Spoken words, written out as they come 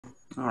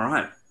All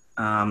right.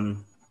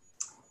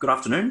 Good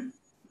afternoon.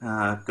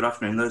 Good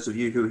afternoon, those of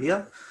you who are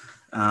here.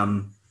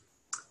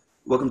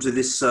 Welcome to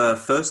this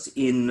first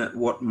in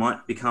what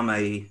might become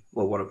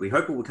what we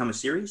hope will become a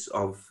series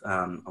of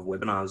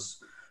webinars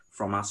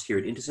from us here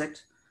at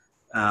Intersect.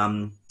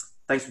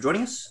 Thanks for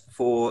joining us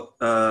for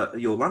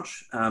your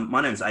lunch. My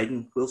name is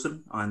Aidan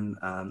Wilson. I'm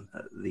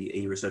the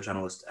e-research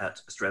analyst at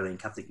Australian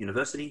Catholic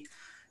University.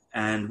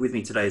 And with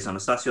me today is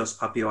Anastasios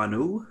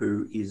Papioannou,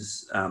 who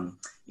is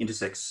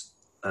Intersect's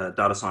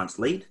data science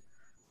lead.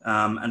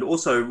 And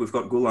also we've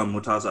got Gulam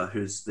Murtaza,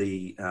 who's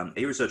the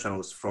e-research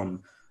analyst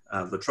from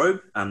La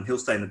Trobe. He'll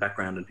stay in the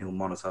background and he'll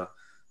monitor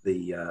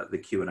the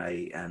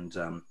Q&A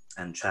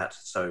and chat.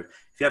 So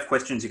if you have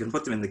questions, you can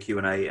put them in the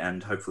Q&A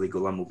and hopefully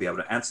Gulam will be able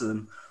to answer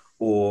them,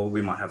 or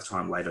we might have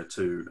time later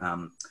to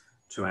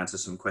answer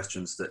some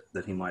questions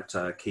that he might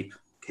keep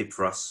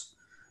for us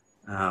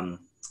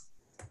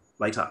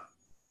later.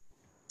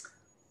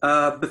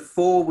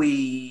 Before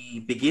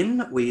we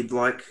begin, we'd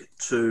like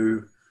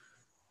to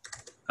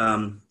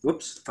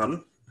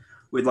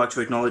We'd like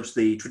to acknowledge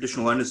the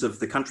traditional owners of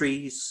the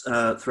countries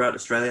throughout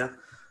Australia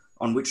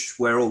on which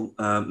we're all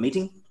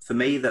meeting. For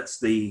me, that's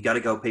the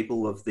Gadigal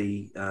people of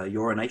the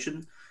Eora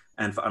Nation,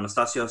 and for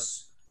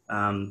Anastasios,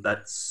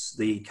 that's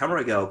the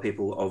Camaragal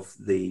people of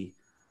the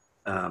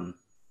Eora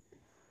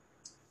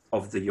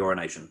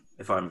Nation,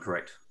 if I'm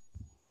correct.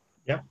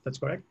 Yeah, that's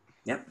correct.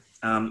 Yep.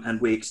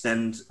 And we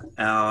extend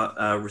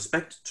our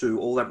respect to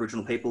all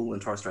Aboriginal people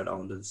and Torres Strait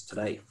Islanders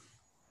today.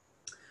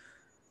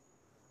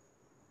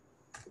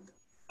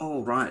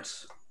 All right.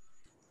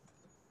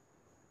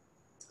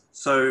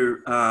 So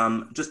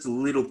just a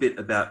little bit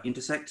about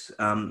Intersect.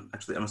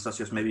 Actually,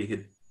 Anastasios, maybe you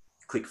could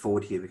click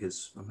forward here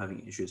because I'm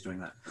having issues doing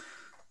that.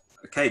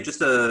 Okay, just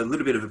a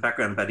little bit of a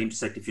background about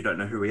Intersect if you don't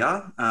know who we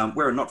are.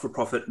 We're a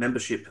not-for-profit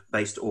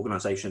membership-based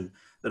organisation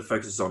that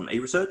focuses on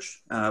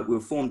e-research. We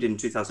were formed in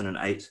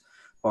 2008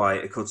 by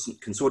a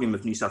consortium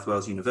of New South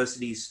Wales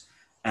universities,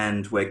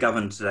 and we're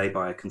governed today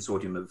by a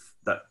consortium of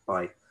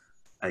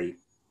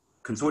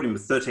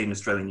 13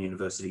 Australian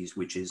universities,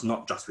 which is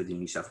not just within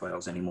New South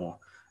Wales anymore.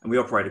 And we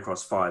operate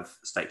across 5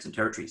 states and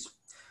territories.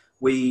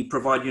 We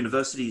provide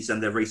universities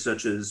and their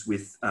researchers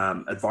with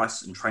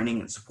advice and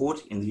training and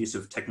support in the use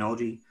of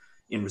technology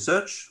in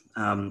research.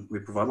 We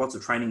provide lots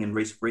of training in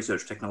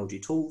research technology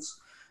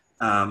tools.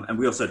 And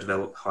we also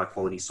develop high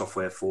quality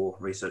software for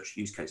research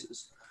use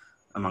cases,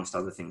 amongst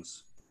other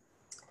things.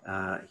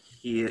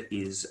 Here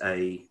is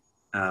the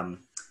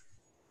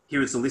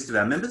list of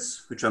our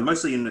members, which are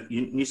mostly in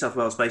New South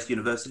Wales-based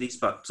universities,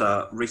 but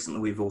recently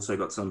we've also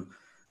got some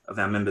of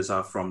our members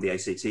are from the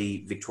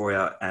ACT,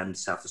 Victoria, and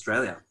South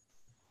Australia.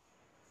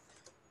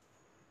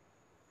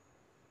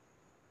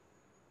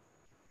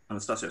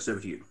 Anastasios, over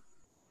to you.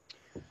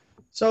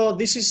 So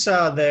this is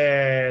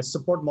the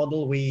support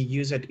model we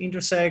use at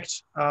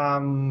Intersect.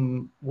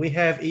 We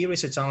have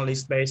e-research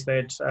analysts based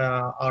at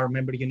our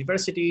member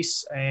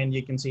universities, and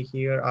you can see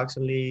here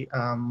actually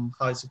how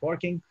it's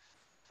working.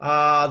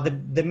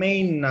 The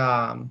main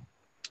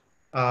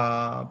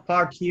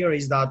part here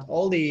is that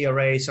all the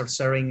arrays are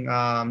sharing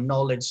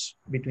knowledge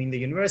between the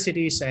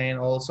universities, and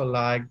also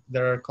like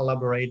they're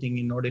collaborating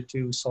in order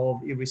to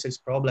solve e-research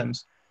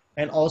problems,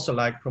 and also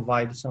like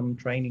provide some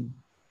training.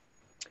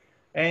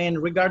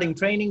 And regarding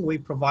training, we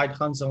provide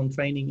hands-on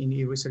training in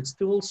e-research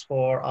tools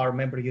for our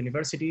member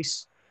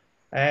universities.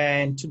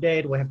 And to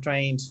date, we have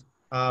trained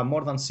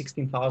more than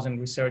 16,000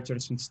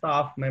 researchers and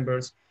staff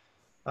members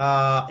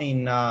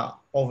in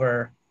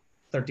over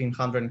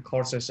 1,300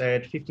 courses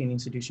at 15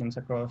 institutions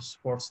across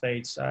 5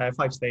 states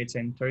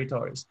and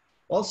territories.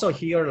 Also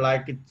here,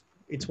 like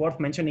it's worth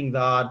mentioning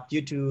that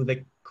due to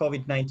the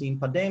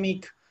COVID-19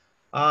 pandemic,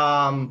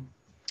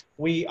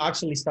 we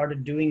actually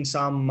started doing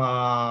some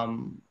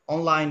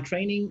online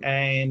training,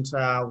 and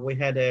we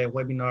had a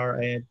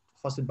webinar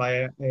hosted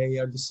by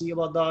ARDC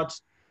about that.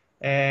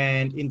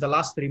 And in the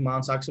last 3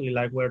 months, actually,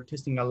 like we're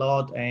testing a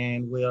lot,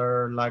 and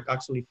we're like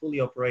actually fully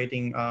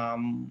operating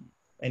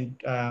and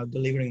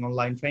delivering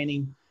online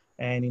training.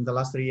 And in the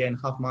last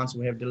 3.5 months,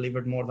 we have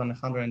delivered more than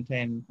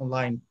 110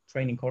 online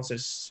training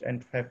courses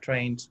and have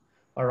trained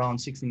around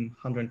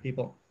 1,600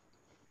 people.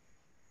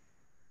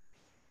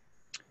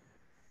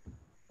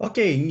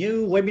 Okay,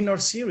 new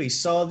webinar series.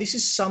 So this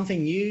is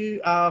something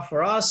new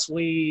for us.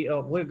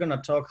 We're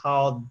gonna talk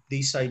how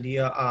this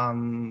idea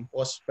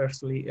was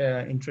firstly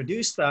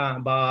introduced,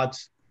 but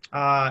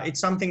it's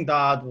something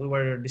that we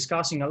were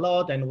discussing a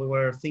lot, and we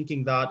were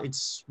thinking that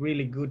it's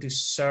really good to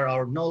share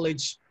our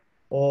knowledge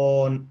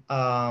on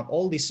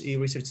all these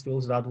research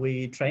tools that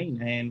we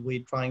train, and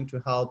we're trying to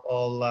help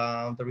all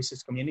the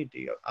research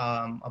community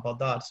about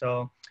that.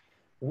 So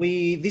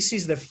this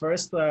is the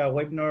first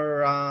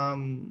webinar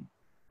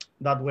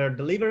that we're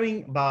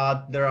delivering,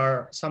 but there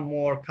are some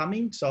more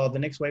coming. So the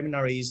next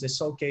webinar is the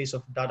showcase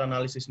of data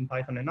analysis in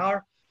Python and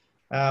R,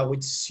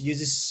 which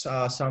uses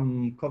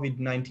some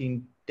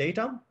COVID-19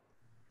 data.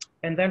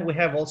 And then we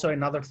have also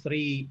another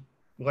 3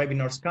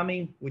 webinars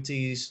coming, which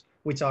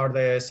are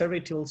the survey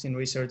tools in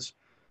research,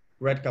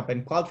 REDCap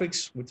and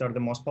Qualtrics, which are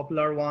the most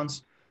popular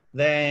ones.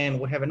 Then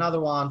we have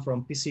another one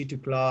from PC to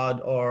cloud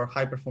or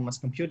high performance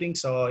computing.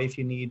 So if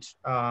you need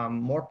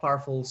more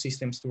powerful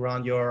systems to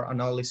run your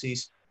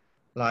analysis,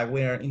 like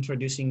we're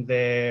introducing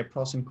the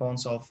pros and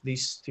cons of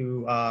these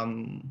two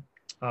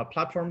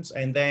platforms.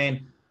 And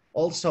then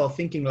also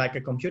thinking like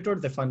a computer,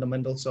 the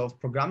fundamentals of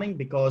programming,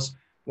 because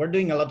we're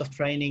doing a lot of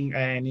training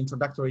and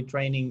introductory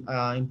training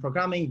in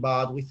programming,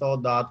 but we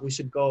thought that we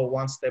should go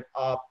one step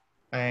up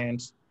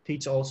and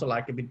teach also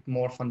like a bit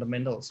more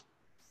fundamentals.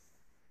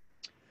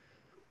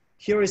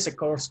 Here is a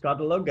course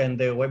catalog and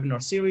the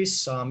webinar series.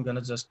 So I'm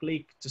gonna just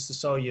click just to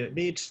show you a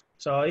bit.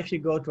 So if you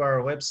go to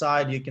our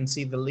website, you can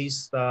see the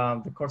list,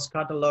 the course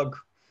catalog,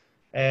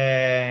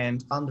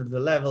 and under the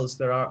levels,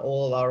 there are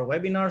all our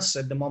webinars.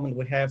 At the moment,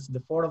 we have the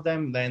 4 of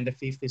them, then the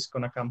 5th is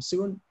gonna come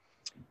soon.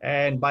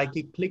 And by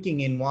clicking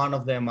in one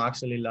of them,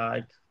 actually,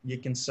 like you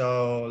can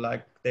show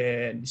like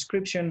the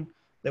description,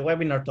 the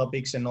webinar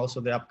topics, and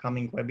also the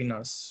upcoming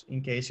webinars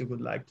in case you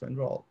would like to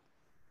enroll.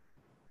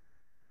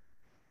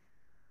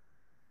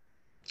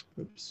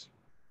 Oops.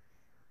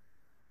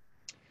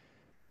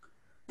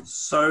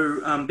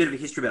 So a bit of a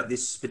history about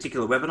this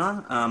particular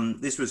webinar.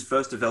 This was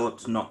first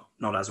developed not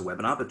as a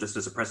webinar, but just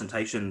as a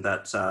presentation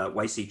that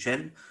Wei-Si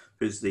Chen,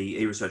 who's the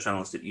e-research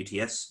analyst at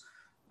UTS,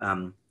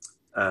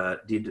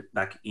 did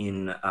back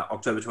in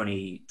October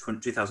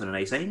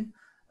 2018.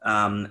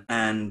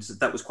 And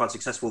that was quite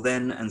successful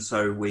then. And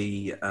so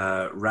we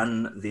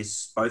ran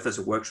this both as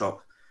a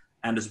workshop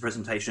and as a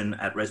presentation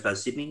at ResBaz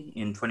Sydney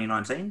in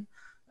 2019.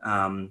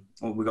 Well,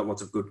 we got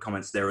lots of good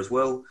comments there as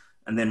well.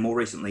 And then more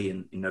recently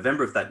in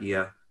November of that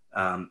year,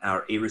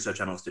 our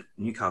e-research analyst at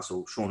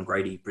Newcastle, Sean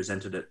Grady,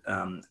 presented it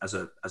as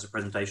a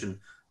presentation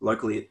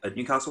locally at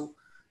Newcastle.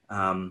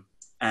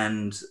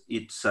 And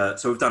it's, so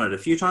we've done it a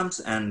few times.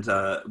 And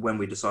when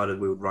we decided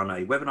we would run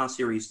a webinar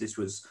series, this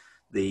was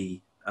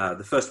the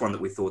first one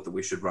that we thought that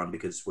we should run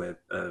because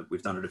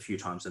we've done it a few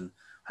times and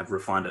have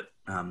refined it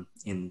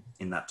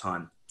in that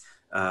time.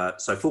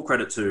 So full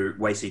credit to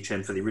Wei-Si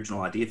Chen for the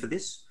original idea for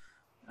this.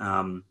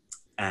 And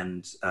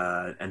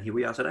here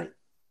we are today.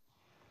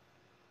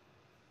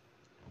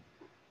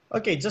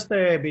 Okay, just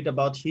a bit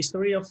about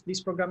history of these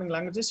programming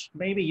languages.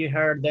 Maybe you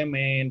heard them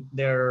and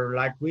they're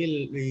like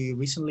really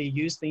recently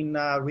used in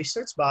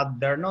research, but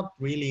they're not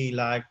really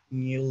like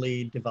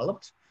newly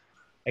developed,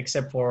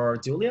 except for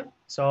Julia.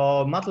 So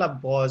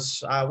MATLAB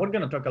was, we're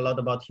gonna talk a lot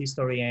about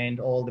history and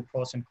all the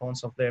pros and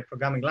cons of the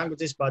programming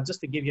languages, but just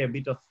to give you a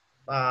bit of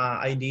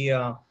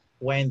idea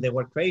when they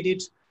were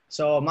created.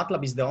 So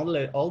MATLAB is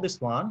the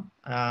oldest one,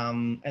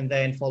 and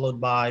then followed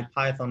by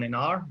Python and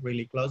R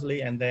really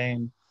closely. And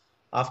then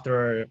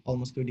after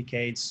almost 2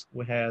 decades,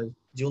 we have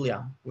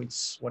Julia,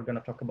 which we're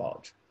gonna talk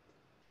about.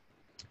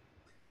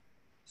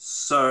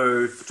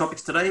 So for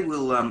topics today,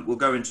 we'll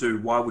go into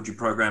why would you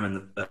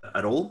program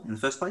at all in the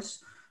first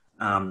place.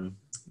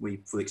 We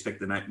fully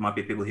expect there might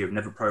be people here who've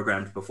never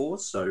programmed before,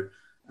 so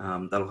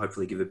that'll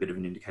hopefully give a bit of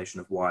an indication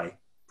of why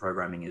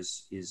programming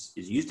is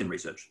used in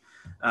research.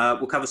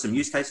 We'll cover some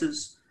use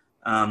cases,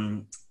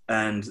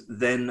 and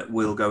then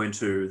we'll go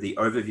into the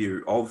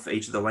overview of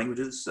each of the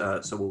languages.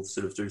 So we'll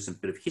sort of do some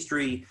bit of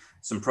history,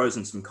 some pros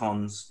and some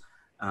cons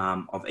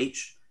of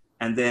each.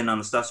 And then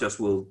Anastasios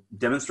will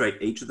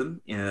demonstrate each of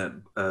them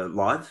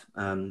live,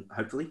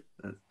 hopefully,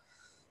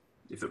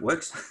 if it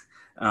works.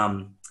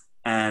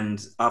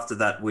 And after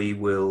that, we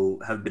will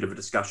have a bit of a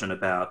discussion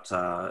about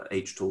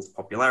each tool's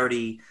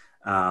popularity,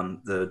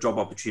 the job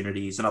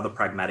opportunities, and other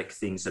pragmatic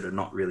things that are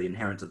not really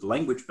inherent to the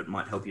language, but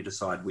might help you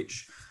decide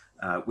which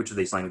of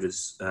these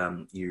languages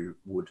you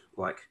would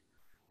like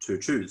to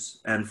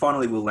choose. And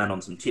finally, we'll land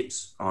on some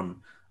tips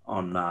on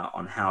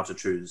how to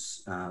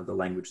choose the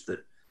language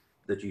that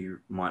you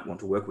might want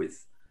to work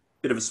with.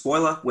 Bit of a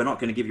spoiler, we're not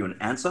going to give you an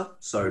answer.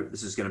 So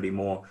this is going to be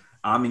more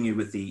arming you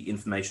with the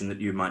information that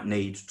you might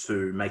need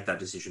to make that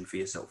decision for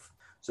yourself.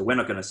 So we're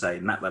not going to say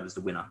MATLAB is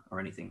the winner or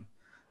anything.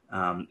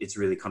 It's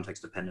really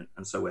context dependent.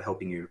 And so we're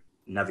helping you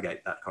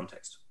navigate that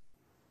context.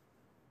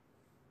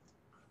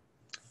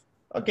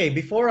 Okay,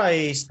 before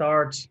I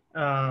start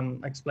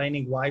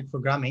explaining why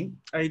programming,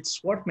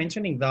 it's worth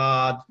mentioning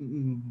that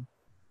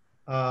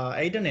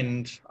Aidan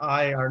and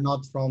I are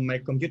not from a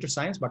computer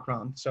science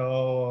background.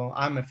 So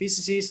I'm a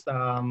physicist.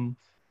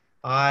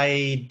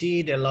 I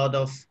did a lot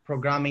of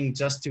programming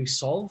just to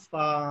solve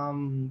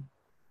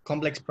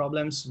complex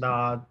problems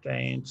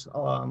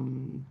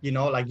and you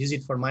know, like use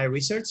it for my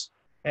research.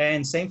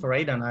 And same for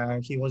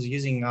Aidan. He was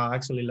using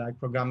actually like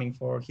programming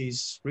for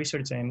his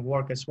research and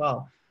work as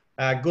well.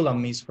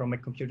 Gulam is from a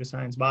computer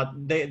science, but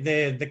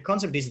the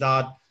concept is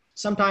that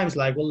sometimes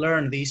like we'll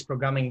learn these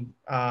programming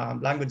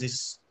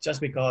languages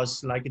just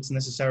because like it's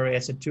necessary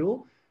as a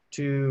tool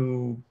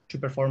to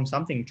perform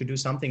something, to do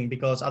something,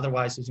 because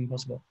otherwise it's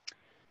impossible.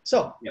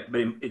 So yeah,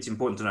 but it's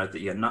important to note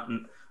that yeah,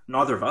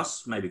 neither of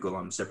us, maybe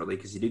Gulam separately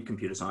because he did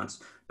computer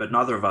science, but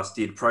neither of us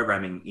did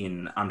programming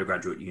in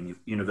undergraduate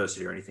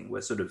university or anything.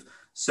 We're sort of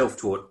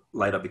self-taught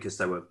later because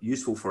they were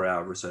useful for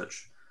our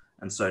research.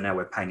 And so now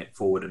we're paying it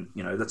forward. And,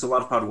 you know, that's a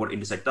large part of what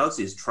Intersect does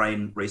is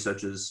train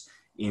researchers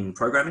in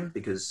programming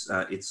because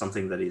it's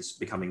something that is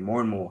becoming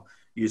more and more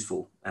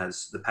useful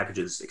as the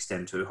packages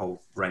extend to a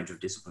whole range of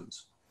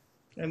disciplines.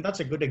 And that's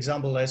a good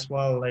example as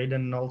well,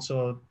 Aiden,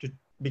 also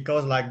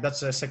because like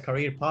that's a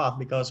career path,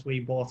 because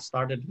we both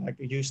started, like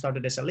you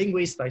started as a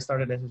linguist, I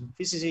started as a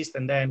physicist,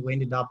 and then we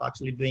ended up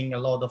actually doing a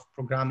lot of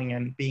programming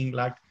and being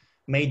like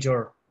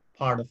major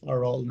part of our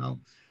role now.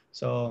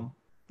 So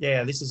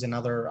yeah, this is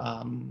another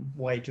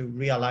way to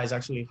realize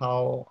actually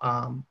how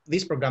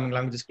these programming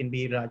languages can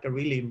be like a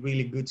really,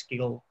 really good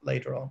skill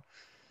later on.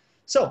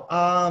 So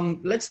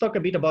let's talk a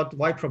bit about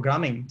why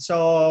programming.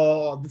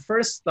 So the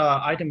first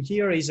item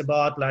here is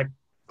about like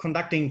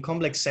conducting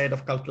complex set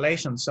of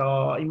calculations.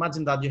 So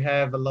imagine that you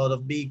have a lot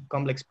of big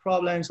complex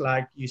problems,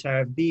 like you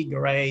have big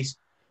arrays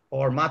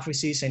or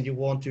matrices and you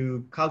want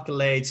to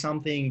calculate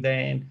something,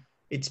 then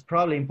it's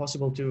probably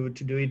impossible to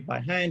do it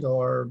by hand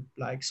or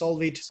like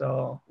solve it.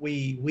 So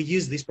we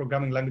use these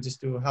programming languages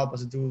to help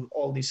us do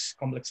all these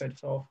complex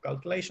sets of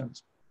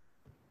calculations.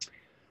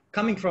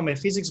 Coming from a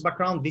physics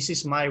background, this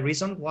is my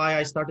reason why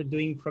I started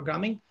doing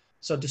programming.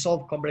 So to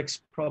solve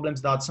complex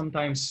problems, that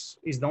sometimes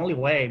is the only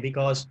way,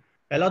 because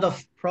a lot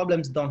of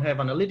problems don't have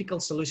analytical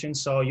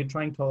solutions. So you're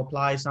trying to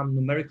apply some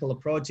numerical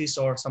approaches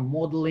or some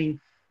modeling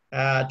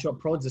to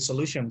approach the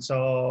solution.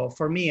 So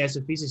for me as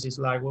a physicist,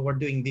 like we were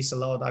doing this a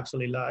lot,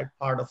 actually, like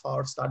part of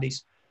our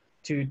studies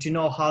to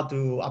know how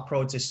to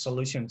approach a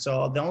solution.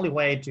 So the only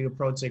way to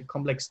approach a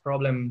complex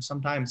problem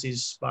sometimes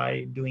is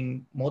by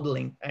doing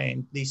modeling.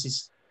 And this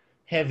is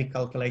heavy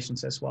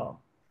calculations as well.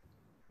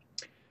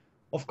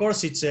 Of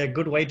course, it's a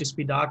good way to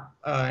speed up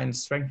and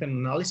strengthen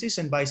analysis.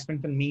 And by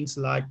strengthen means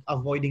like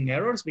avoiding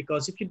errors,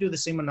 because if you do the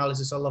same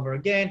analysis all over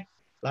again,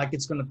 like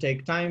it's going to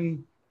take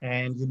time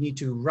and you need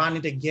to run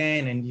it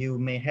again. And you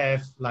may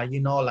have like, you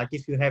know, like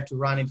if you have to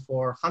run it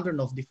for hundreds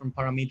of different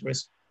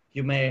parameters,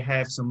 you may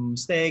have some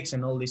mistakes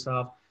and all this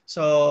stuff.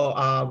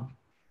 So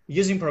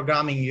using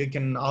programming, you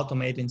can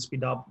automate and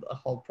speed up the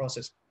whole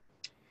process.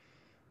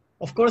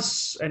 Of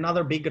course,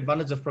 another big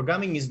advantage of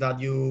programming is that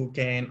you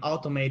can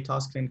automate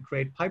tasks and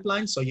create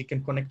pipelines. So you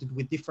can connect it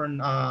with different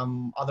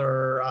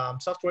other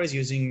softwares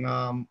using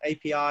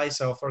APIs.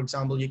 So for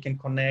example, you can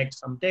connect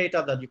some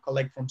data that you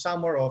collect from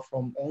somewhere or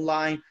from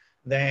online,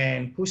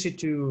 then push it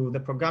to the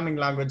programming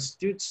language,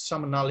 do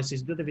some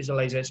analysis, do the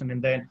visualization,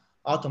 and then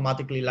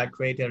automatically like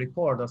create a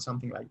report or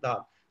something like that.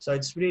 So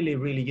it's really,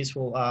 really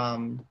useful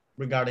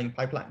regarding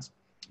pipelines.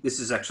 This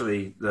is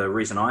actually the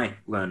reason I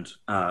learned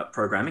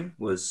programming.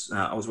 Was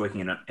I was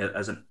working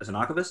as an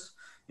archivist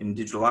in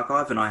digital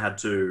archive, and I had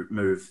to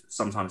move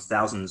sometimes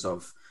thousands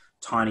of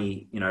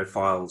tiny,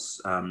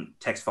 files,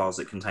 text files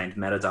that contained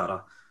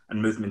metadata,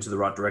 and move them into the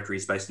right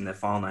directories based on their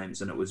file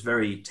names. And it was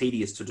very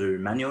tedious to do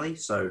manually.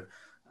 So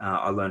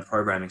I learned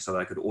programming so that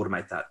I could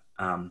automate that,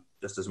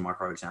 just as a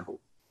micro example.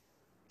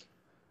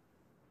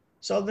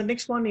 So the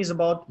next one is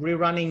about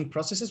rerunning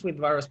processes with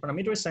various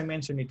parameters. I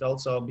mentioned it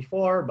also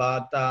before,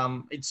 but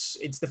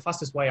it's the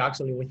fastest way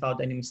actually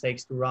without any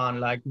mistakes to run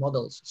like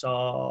models.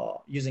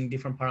 So using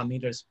different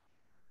parameters.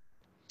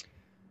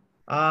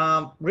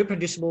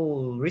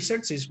 Reproducible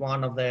research is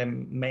one of the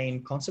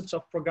main concepts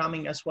of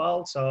programming as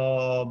well.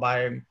 So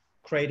by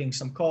creating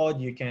some code,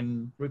 you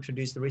can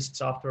reproduce the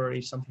research after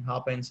if something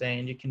happens,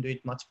 and you can do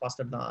it much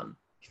faster than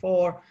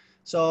before.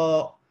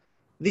 So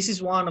this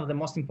is one of the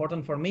most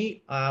important for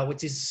me,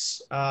 which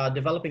is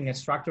developing a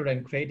structured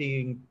and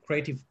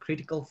creative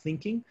critical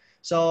thinking.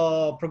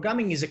 So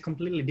programming is a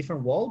completely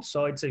different world.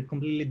 So it's a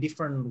completely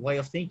different way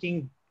of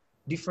thinking,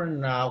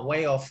 different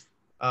way of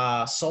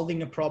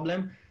solving a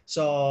problem.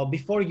 So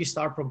before you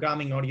start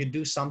programming or you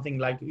do something,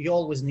 like you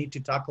always need to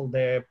tackle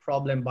the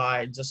problem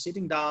by just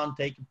sitting down,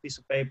 take a piece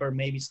of paper,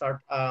 maybe start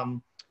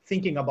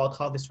thinking about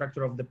how the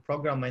structure of the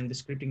program and the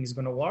scripting is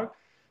going to work.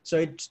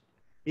 So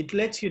it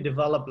lets you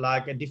develop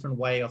like a different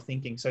way of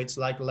thinking. So it's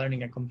like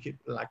learning a computer,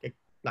 like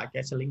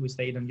as a linguist,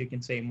 and you can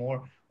say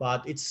more,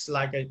 but it's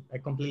like a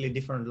completely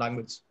different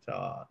language.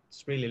 So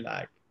it's really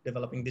like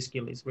developing this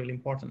skill is really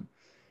important.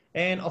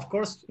 And of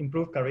course,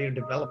 improve career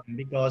development,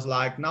 because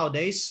like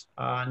nowadays,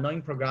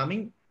 knowing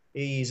programming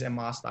is a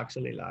must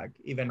actually, like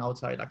even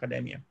outside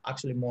academia,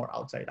 actually more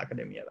outside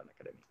academia than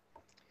academia.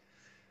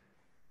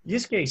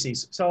 Use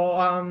cases.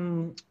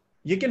 So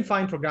you can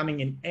find programming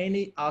in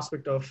any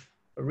aspect of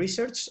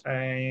research,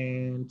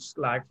 and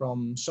like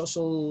from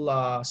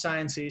social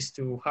sciences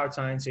to hard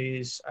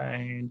sciences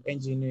and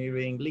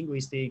engineering,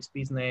 linguistics,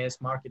 business,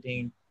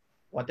 marketing,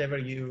 whatever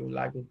you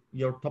like,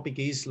 your topic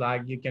is,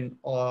 like you can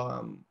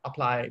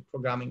apply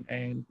programming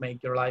and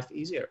make your life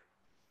easier.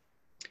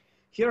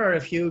 Here are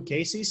a few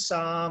cases,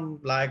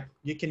 like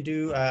you can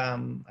do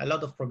a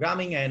lot of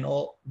programming, and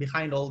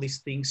behind all these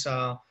things,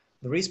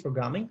 there is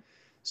programming.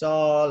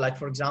 So like,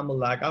 for example,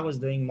 like I was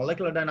doing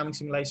molecular dynamic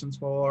simulations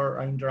for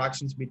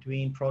interactions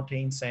between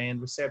proteins and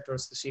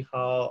receptors to see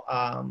how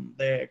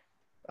the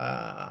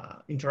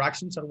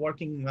interactions are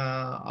working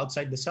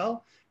outside the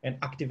cell and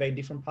activate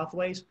different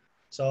pathways.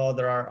 So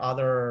there are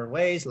other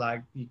ways,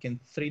 like you can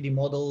 3D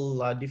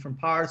model different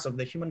parts of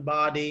the human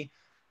body,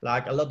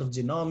 like a lot of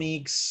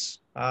genomics,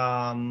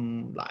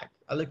 like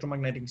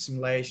electromagnetic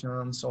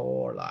simulations,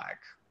 or like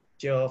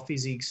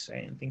geophysics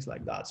and things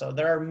like that. So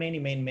there are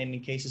many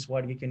cases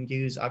where you can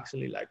use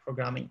actually like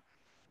programming.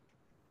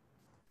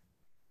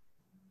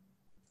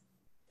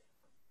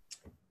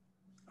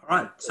 All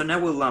right, so now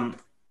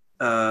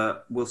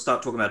we'll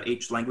start talking about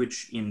each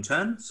language in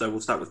turn. So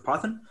we'll start with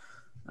Python.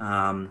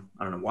 I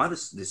don't know why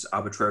this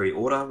arbitrary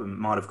order. We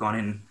might have gone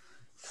in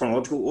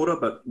chronological order,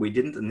 but we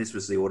didn't, and this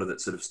was the order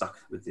that sort of stuck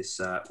with this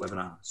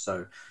webinar.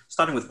 So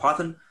starting with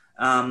Python,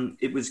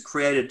 it was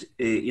created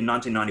in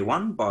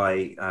 1991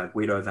 by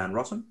Guido van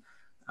Rossum,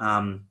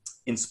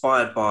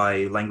 inspired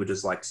by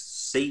languages like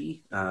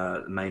C,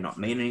 may not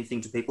mean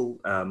anything to people,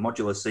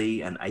 modular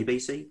C and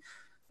ABC.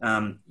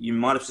 You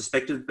might have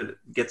suspected, but it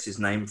gets his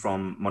name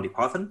from Monty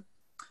Python.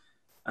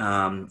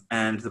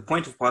 And the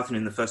point of Python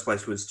in the first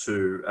place was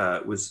to,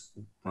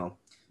 well,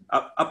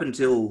 up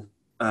until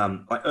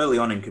like early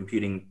on in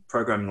computing,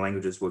 programming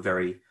languages were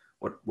very,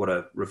 what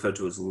are referred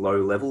to as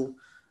low level,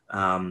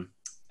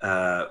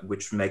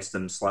 which makes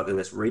them slightly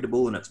less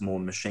readable, and it's more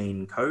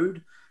machine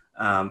code.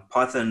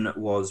 Python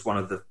was one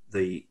of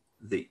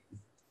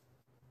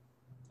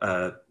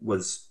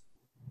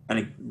and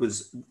it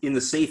was in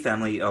the C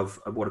family of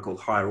what are called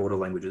higher order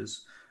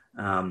languages,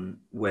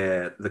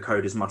 where the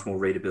code is much more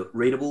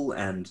readable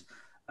and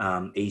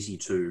easy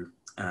to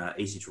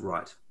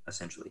write,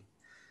 essentially.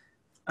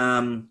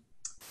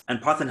 And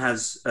Python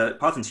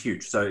Python's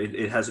huge, so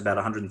it has about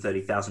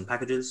 130,000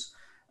 packages.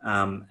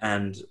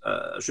 And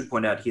I should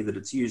point out here that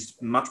it's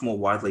used much more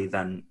widely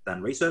than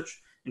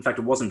research. In fact,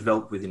 it wasn't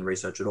developed within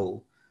research at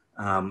all,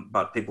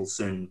 but people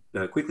soon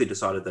quickly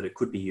decided that it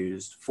could be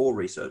used for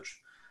research.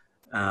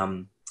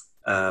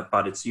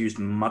 But it's used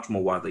much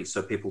more widely.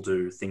 So people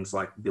do things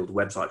like build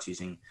websites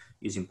using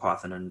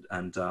Python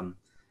and a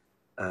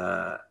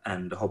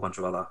whole bunch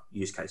of other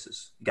use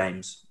cases,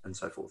 games, and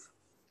so forth.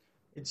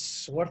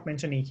 It's worth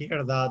mentioning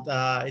here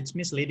that it's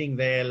misleading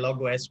the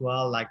logo as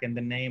well, like in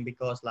the name,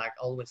 because like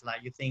always,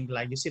 like you think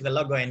like you see the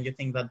logo and you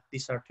think that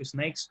these are two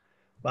snakes,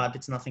 but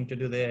it's nothing to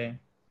do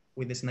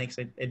with the snakes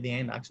at the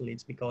end. Actually,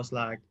 it's because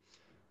like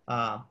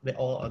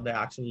the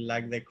actually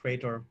like the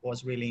creator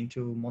was really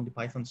into Monty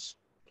Python's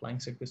Flying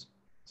Circus.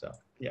 So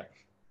yeah.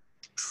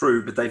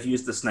 True, but they've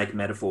used the snake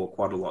metaphor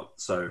quite a lot.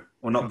 So,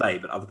 or not they,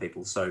 but other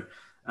people. So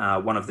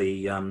one of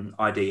the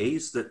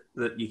IDEs that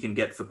you can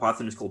get for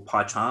Python is called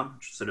PyCharm,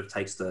 which sort of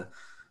takes the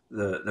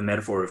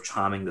metaphor of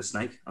charming the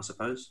snake, I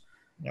suppose.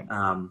 Yep.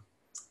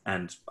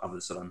 And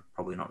others that I'm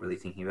probably not really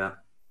thinking about.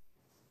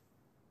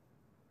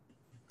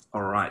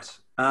 All right.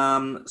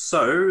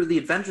 So the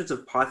advantages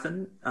of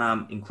Python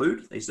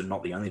include, these are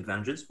not the only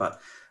advantages, but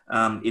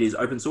it is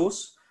open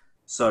source.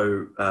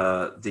 So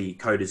the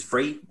code is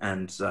free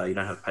and you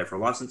don't have to pay for a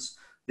license.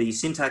 The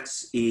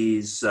syntax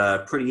is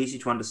pretty easy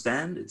to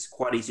understand. It's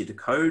quite easy to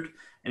code.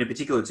 And in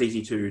particular, it's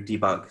easy to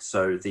debug.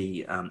 So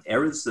the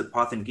errors that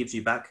Python gives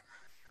you back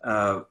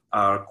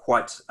are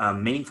quite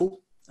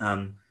meaningful,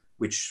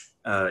 which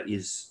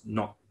is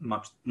not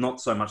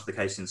so much the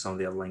case in some of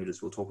the other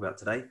languages we'll talk about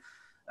today.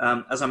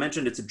 As I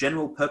mentioned, it's a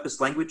general purpose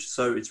language,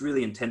 so it's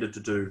really intended to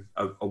do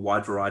a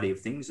wide variety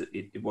of things.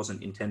 It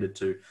wasn't intended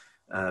to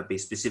be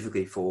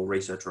specifically for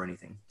research or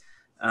anything.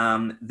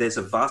 There's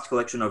a vast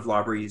collection of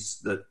libraries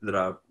that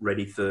are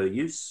ready for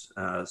use.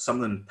 Some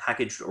of them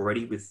packaged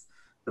already with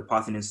the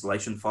Python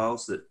installation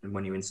files that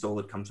when you install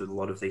it comes with a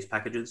lot of these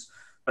packages,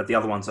 but the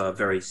other ones are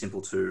very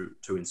simple to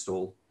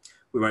install.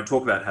 We won't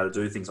talk about how to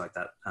do things like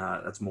that.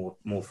 That's more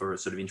for a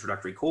sort of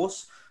introductory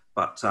course,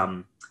 but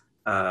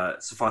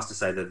suffice to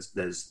say that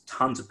there's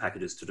tons of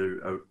packages to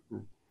do a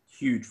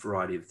huge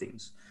variety of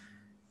things.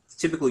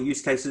 Typical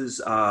use cases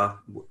are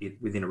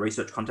within a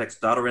research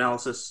context: data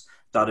analysis,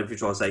 data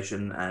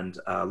visualization, and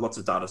lots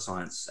of data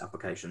science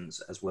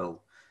applications as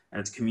well. And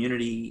its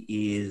community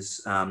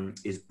is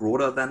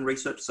broader than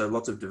research, so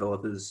lots of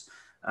developers,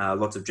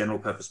 lots of general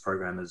purpose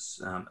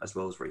programmers, as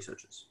well as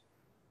researchers.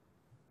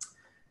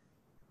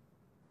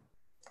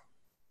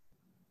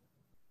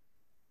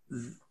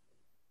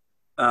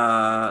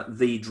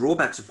 The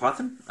drawbacks of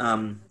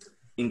Python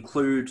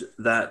include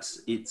that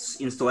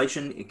its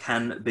installation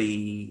can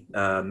be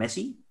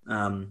messy.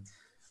 There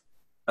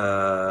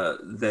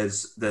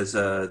was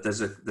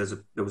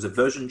a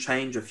version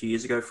change a few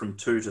years ago from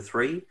 2 to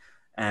 3,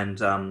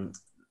 and a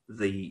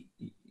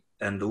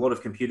lot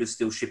of computers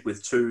still ship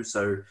with 2,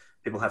 so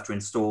people have to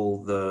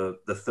install the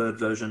third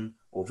version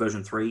or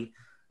version 3,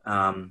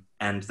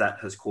 and that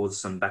has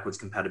caused some backwards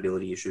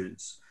compatibility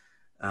issues.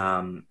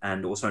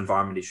 And also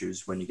environment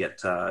issues when you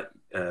get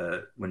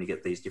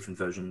these different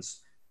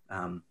versions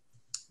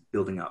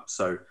building up.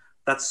 So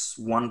that's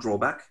one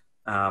drawback.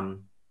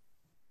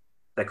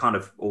 They kind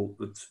of all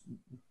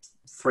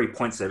 3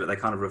 points there, but they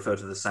kind of refer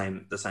to the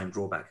same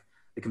drawback.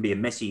 It can be a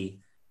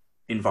messy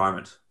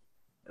environment,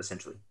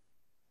 essentially.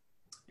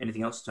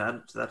 Anything else to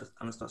add to that,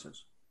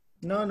 Anastasios?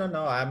 No.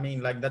 I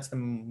mean, like that's the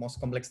most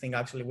complex thing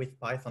actually with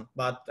Python.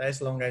 But as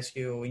long as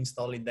you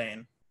install it,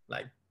 then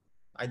like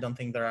I don't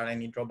think there are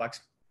any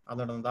drawbacks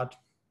other than that.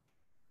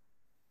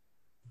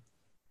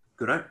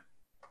 Good.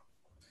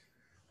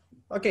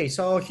 Okay,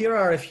 so here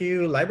are a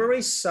few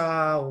libraries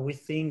we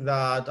think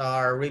that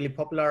are really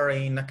popular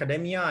in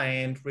academia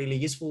and really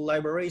useful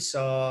libraries.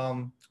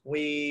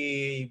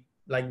 We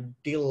like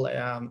deal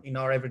in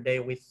our everyday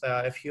with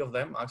a few of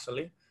them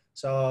actually.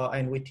 So,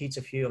 and we teach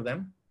a few of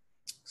them.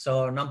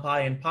 So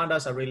NumPy and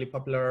Pandas are really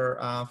popular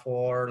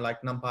for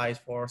like NumPy is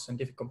for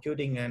scientific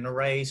computing and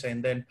arrays,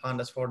 and then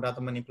Pandas for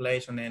data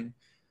manipulation and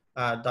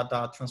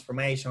data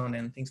transformation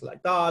and things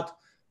like that.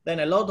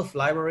 Then a lot of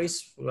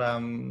libraries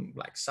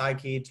like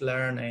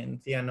scikit-learn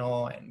and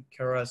Theano and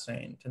Keras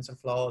and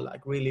TensorFlow,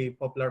 like really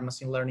popular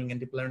machine learning and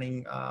deep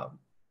learning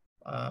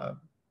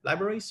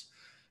libraries.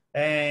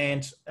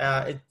 And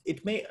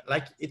it may,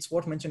 like, it's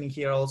worth mentioning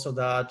here also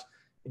that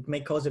it may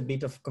cause a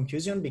bit of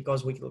confusion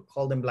because we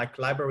call them like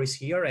libraries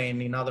here,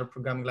 and in other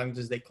programming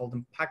languages, they call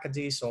them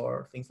packages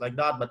or things like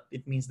that, but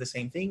it means the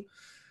same thing.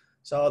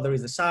 So there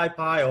is the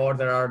SciPy, or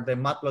there are the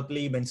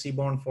Matplotlib and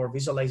Seaborn for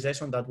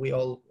visualization that we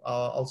all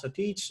also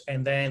teach.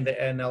 And then the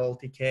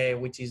NLTK,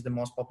 which is the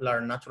most popular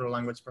natural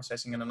language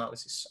processing and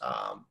analysis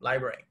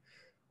library.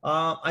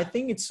 I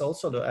think it's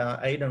also,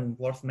 Aidan,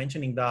 worth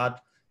mentioning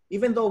that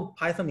even though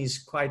Python is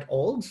quite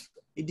old,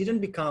 it didn't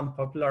become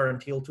popular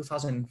until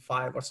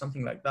 2005 or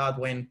something like that,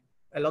 when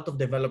a lot of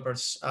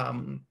developers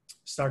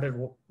started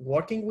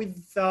working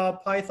with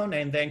Python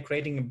and then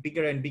creating a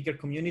bigger and bigger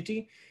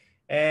community.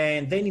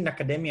 And then in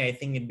academia, I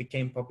think it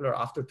became popular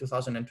after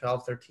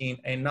 2012,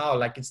 13. And now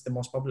like it's the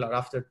most popular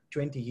after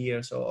 20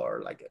 years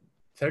or like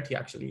 30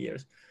 actually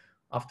years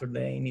after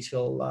the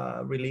initial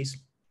release.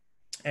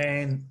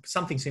 And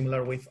something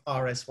similar with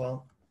R as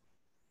well.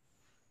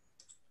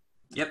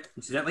 Yep,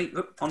 incidentally,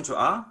 onto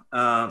R.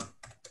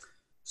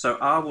 So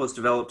R was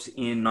developed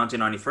in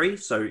 1993,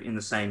 so in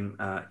the same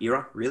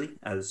era, really,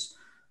 as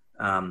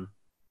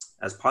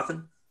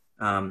Python.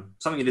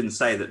 Something you didn't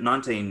say, that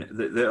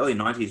the early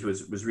 90s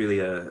was really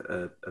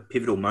a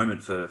pivotal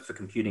moment for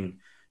computing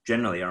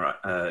generally. In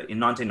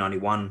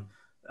 1991,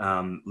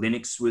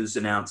 Linux was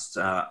announced,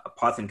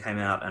 Python came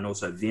out, and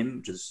also Vim,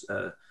 which is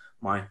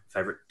my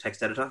favorite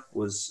text editor,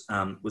 was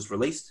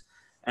released.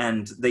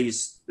 And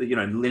these,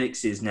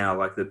 Linux is now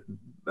like the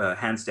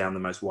hands down the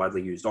most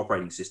widely used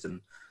operating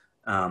system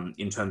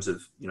in terms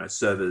of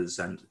servers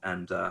and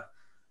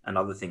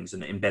other things,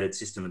 and embedded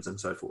systems and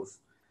so forth.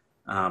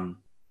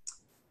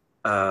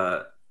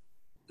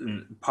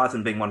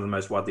 Python being one of the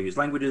most widely used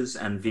languages,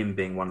 and Vim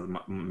being one of the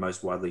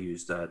most widely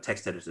used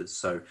text editors.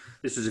 So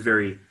this was a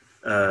very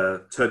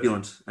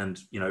turbulent and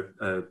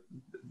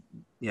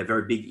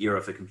very big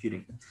era for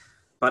computing.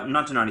 But in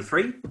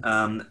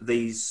 1993,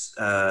 these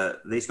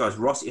guys,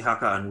 Ross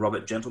Ihaka and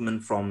Robert Gentleman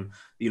from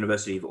the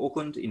University of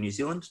Auckland in New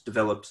Zealand,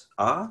 developed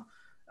R.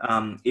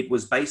 It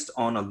was based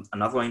on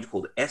another language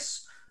called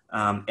S.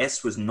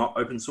 S was not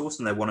open source,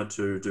 and they wanted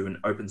to do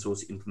an open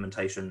source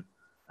implementation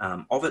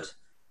of it.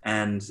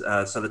 And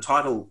so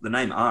the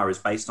name R is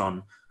based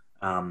on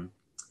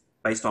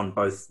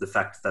both the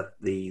fact that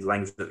the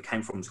language that it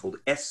came from is called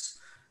S,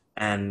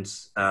 and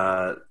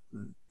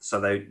so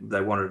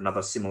they wanted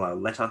another similar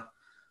letter,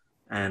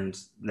 and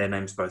their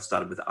names both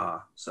started with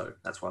R. So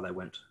that's why they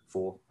went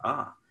for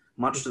R.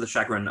 Much to the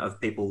chagrin of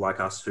people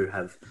like us who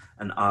have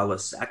an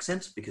R-less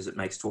accent, because it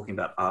makes talking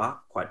about R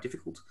quite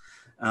difficult.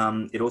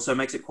 It also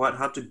makes it quite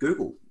hard to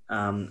Google,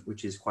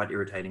 which is quite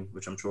irritating,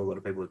 which I'm sure a lot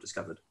of people have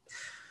discovered.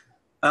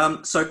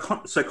 So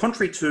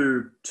contrary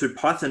to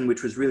Python,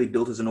 which was really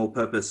built as an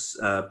all-purpose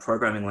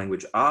programming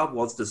language, R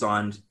was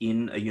designed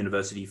in a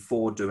university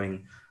for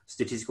doing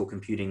statistical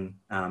computing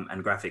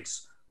and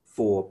graphics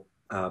for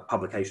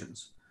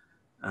publications.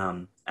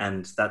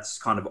 And that's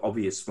kind of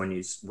obvious when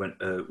you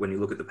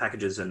look at the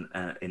packages in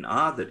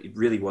R, that it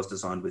really was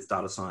designed with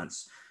data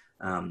science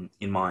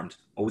in mind,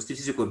 or with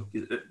statistical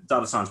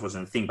data science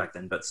wasn't a thing back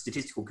then, but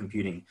statistical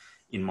computing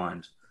in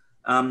mind.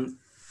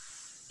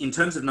 In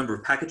terms of number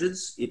of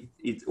packages,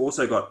 it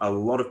also got a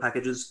lot of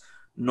packages,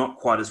 not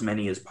quite as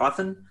many as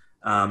Python,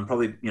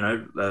 probably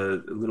a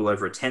little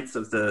over a tenth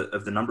of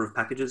the number of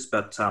packages,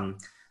 but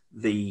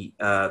the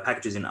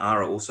packages in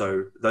R are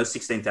also, those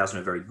 16,000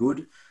 are very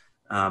good.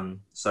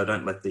 So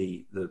don't let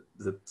the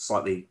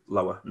slightly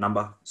lower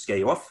number scare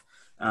you off.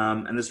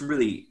 And there's some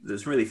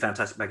really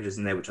fantastic packages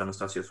in there, which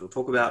Anastasios will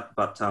talk about.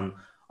 But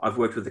I've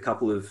worked with a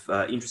couple of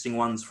interesting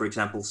ones. For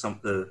example,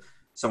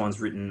 someone's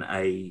written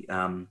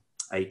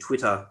a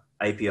Twitter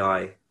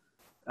API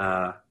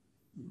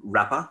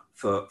wrapper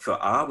for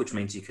R, which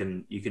means you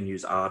can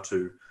use R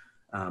to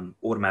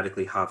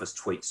automatically harvest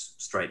tweets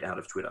straight out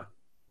of Twitter.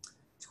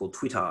 It's called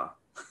Twitter.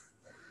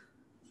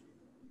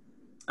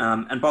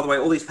 And by the way,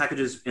 all these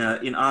packages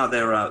in R,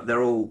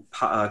 they're all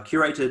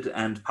curated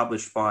and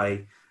published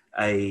by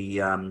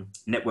a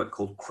network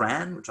called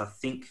CRAN, which I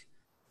can't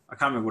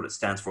remember what it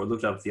stands for. I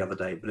looked it up the other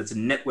day, but it's a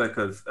network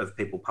of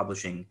people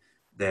publishing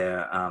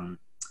their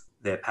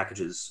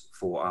packages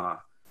for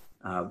R,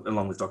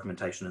 along with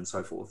documentation and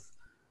so forth.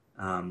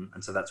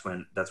 And so that's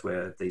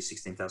where these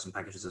 16,000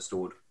 packages are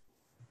stored.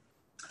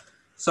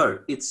 So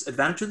its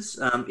advantages,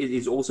 it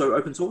is also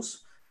open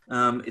source.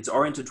 It's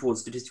oriented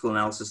towards statistical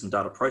analysis and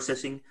data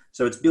processing.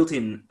 So its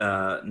built-in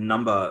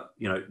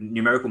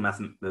numerical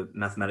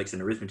mathematics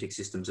and arithmetic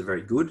systems are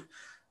very good.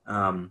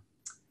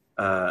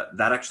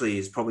 That actually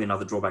is probably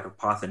another drawback of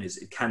Python, is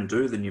it can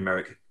do the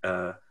numeric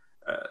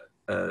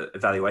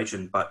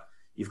evaluation, but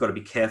you've got to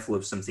be careful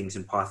of some things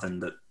in Python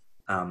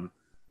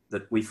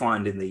that we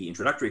find in the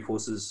introductory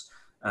courses.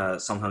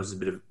 Sometimes there's a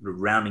bit of a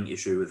rounding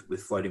issue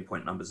with floating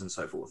point numbers and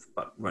so forth,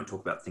 but we won't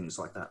talk about things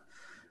like that.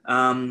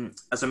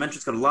 As I mentioned,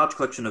 it's got a large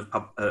collection of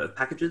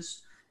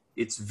packages.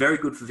 It's very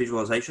good for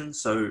visualization.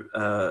 So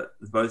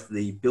both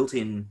the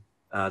built-in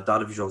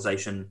data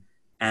visualization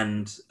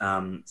and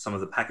some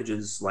of the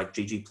packages like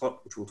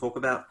ggplot, which we'll talk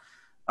about,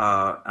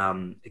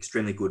 are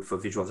extremely good for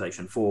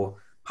visualization, for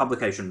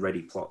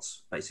publication-ready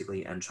plots,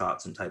 basically, and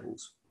charts and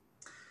tables.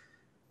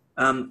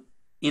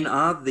 In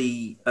R,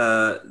 they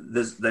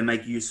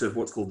make use of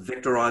what's called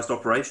vectorized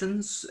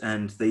operations,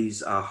 and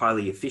these are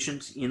highly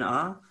efficient in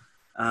R,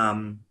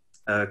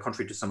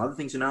 contrary to some other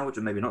things in R, which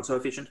are maybe not so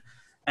efficient.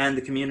 And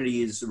the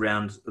community is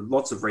around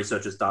lots of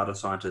researchers, data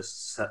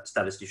scientists,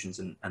 statisticians,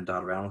 and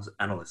data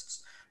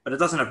analysts. But it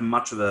doesn't have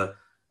much of a,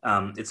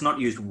 it's not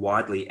used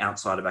widely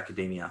outside of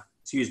academia.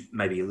 It's used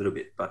maybe a little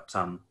bit, but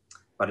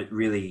it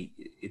really,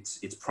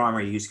 its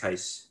primary use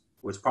case,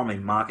 or its primary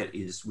market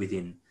is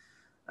within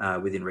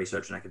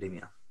research and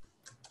academia.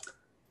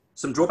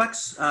 Some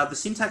drawbacks. The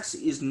syntax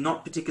is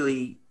not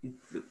particularly,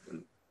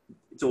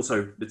 it's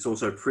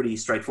also pretty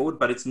straightforward,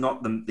 but it's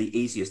not the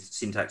easiest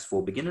syntax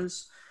for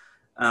beginners.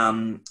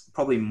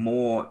 Probably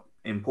more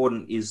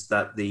important is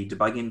that the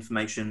debugging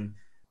information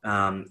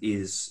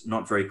is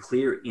not very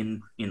clear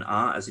in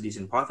R as it is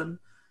in Python.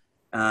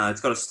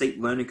 It's got a steep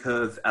learning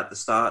curve at the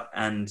start,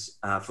 and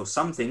for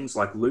some things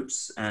like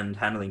loops and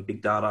handling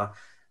big data,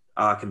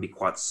 R can be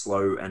quite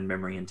slow and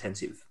memory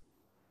intensive.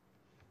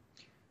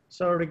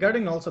 So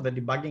regarding also the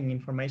debugging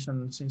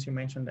information, since you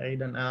mentioned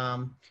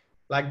Aidan,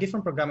 like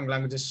different programming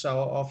languages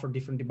offer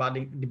different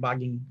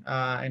debugging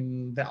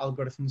and the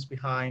algorithms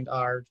behind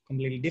are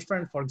completely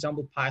different. For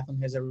example, Python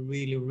has a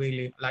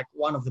really, like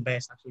one of the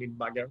best actually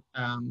debugger.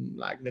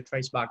 Like the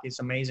traceback is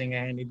amazing,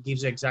 and it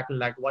gives you exactly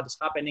like what is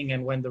happening,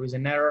 and when there is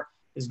an error,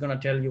 it's gonna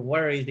tell you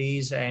where it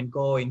is and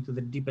go into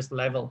the deepest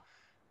level.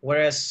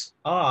 Whereas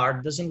R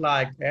doesn't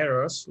like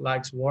errors,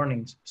 likes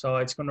warnings. So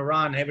it's gonna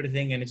run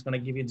everything and it's gonna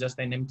give you just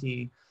an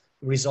empty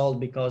result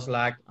because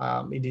like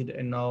it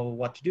didn't know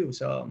what to do.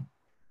 So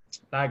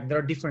like there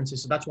are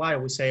differences. So that's why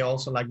we say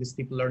also like the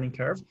steep learning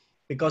curve,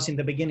 because in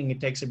the beginning it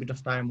takes a bit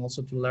of time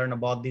also to learn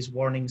about these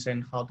warnings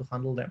and how to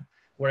handle them.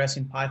 Whereas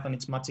in Python,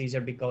 it's much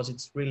easier because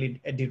it's really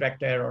a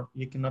direct error.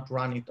 You cannot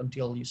run it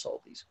until you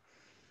solve these.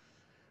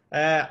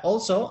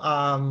 Also,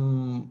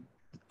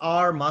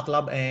 R,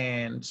 MATLAB,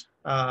 and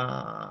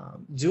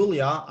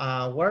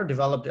Julia were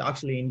developed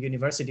actually in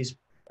universities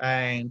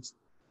and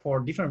for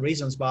different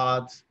reasons,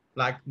 but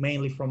like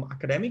mainly from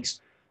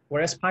academics,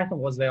 whereas Python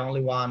was the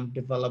only one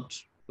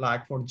developed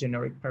like for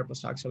generic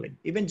purpose actually.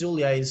 Even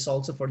Julia is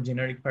also for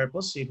generic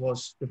purpose. It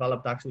was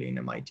developed actually in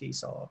MIT,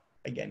 so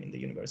again in the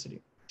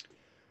university.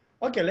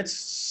 Okay, let's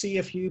see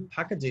a few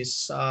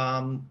packages.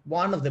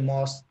 One of the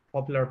most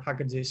popular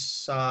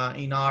packages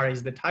in R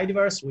is the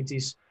tidyverse, which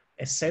is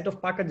a set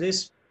of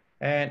packages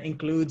and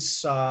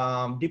includes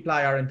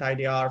dplyr and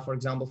tidyr, for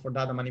example, for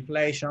data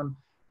manipulation.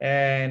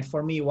 And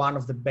for me, one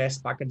of the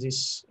best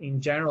packages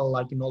in general,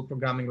 like in all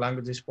programming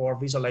languages for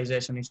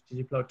visualization is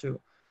ggplot2.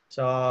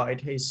 So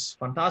it is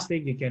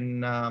fantastic. You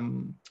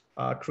can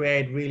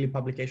create really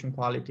publication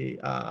quality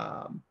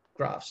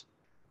graphs.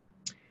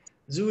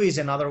 Zoo is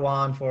another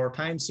one for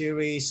time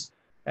series.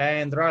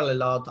 And there are a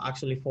lot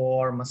actually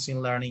for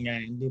machine learning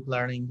and deep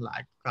learning,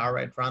 like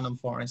caret, random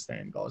forest,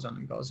 and goes on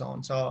and goes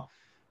on. So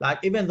like,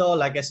 even though,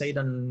 like I said,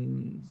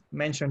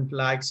 mentioned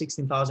like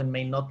 16,000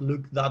 may not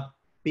look that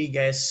big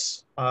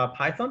as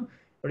Python,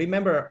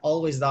 remember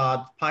always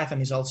that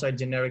Python is also a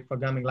generic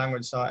programming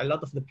language. So a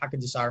lot of the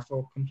packages are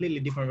for completely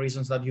different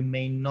reasons that you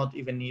may not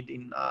even need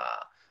in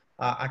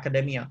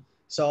academia.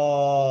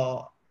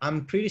 So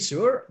I'm pretty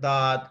sure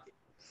that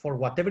for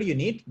whatever you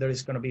need, there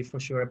is going to be for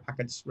sure a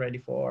package ready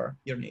for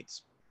your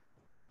needs.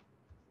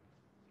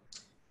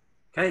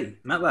 Okay,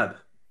 MATLAB.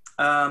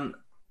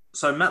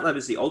 So MATLAB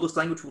is the oldest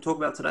language we'll talk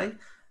about today.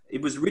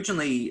 It was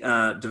originally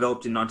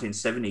developed in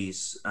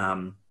 1970s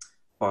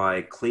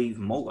by Cleve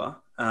Moller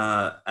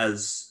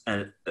as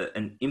an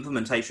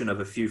implementation of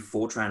a few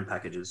Fortran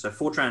packages. So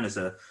Fortran is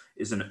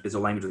a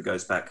language that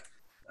goes back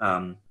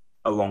a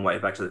long way,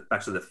 back to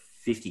the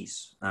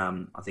 50s.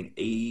 I think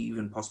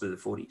even possibly the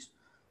 40s.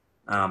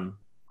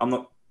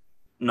 Well,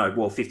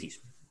 50s.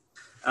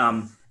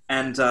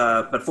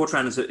 But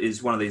Fortran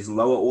is one of these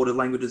lower order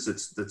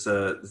languages that's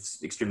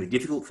extremely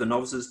difficult for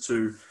novices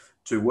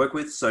to work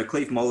with. So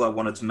Cleve Moller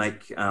wanted to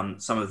make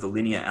some of the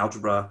linear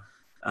algebra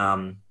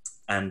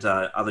and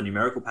other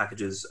numerical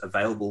packages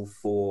available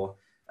for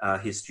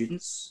his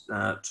students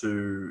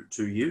to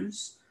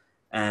use.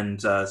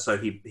 And so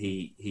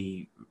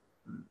he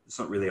it's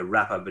not really a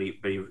wrapper, but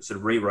he sort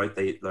of rewrote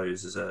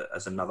those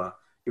as another.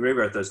 He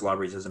rewrote those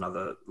libraries as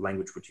another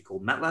language, which he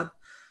called MATLAB.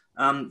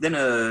 Then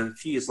a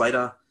few years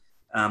later,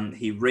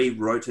 he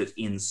rewrote it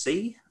in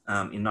C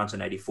in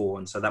 1984,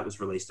 and so that was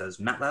released as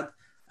MATLAB,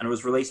 and it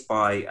was released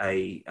by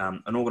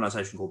an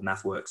organization called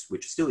MathWorks,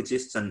 which still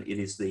exists, and it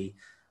is the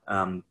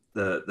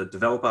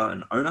developer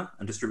and owner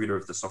and distributor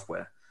of the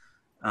software.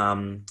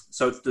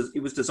 So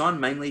it was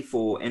designed mainly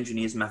for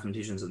engineers,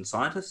 mathematicians, and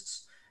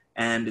scientists,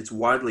 and it's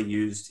widely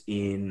used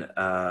in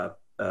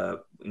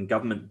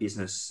government,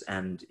 business,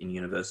 and in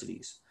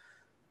universities.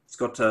 It's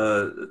got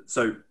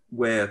so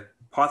where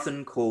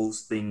Python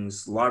calls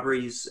things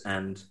libraries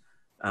and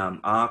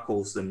R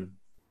calls them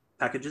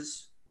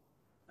packages.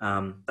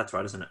 That's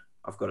right, isn't it?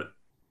 I've got it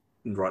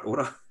in the right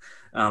order.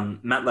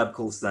 MATLAB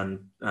calls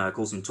them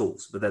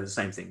tools, but they're the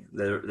same thing.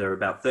 There are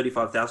about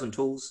 35,000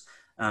 tools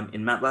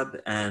in MATLAB,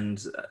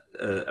 and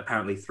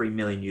apparently 3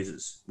 million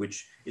users,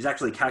 which is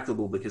actually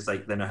calculable because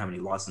they know how many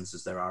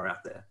licenses there are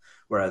out there.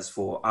 Whereas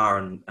for R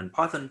and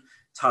Python,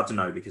 it's hard to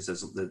know because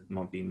there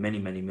might be many,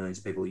 many millions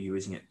of people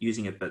using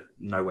it, but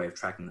no way of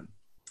tracking them.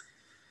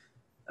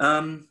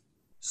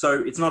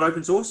 So it's not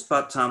open source,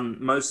 but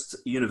most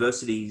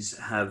universities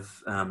have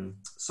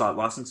site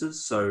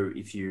licenses. So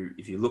if you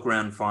look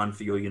around and find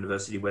for your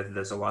university whether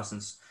there's a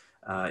license,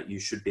 you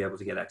should be able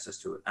to get access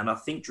to it. And I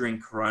think during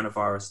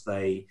coronavirus,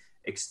 they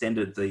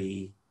extended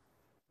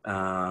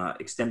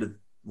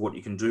what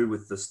you can do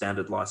with the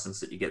standard license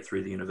that you get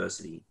through the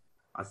university,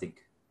 I think.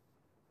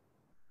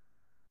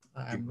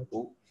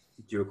 Do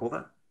you recall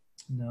that?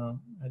 No,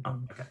 I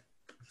don't. Oh, okay.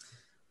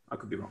 I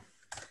could be wrong.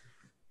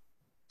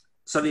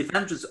 So the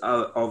advantages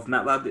of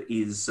MATLAB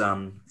is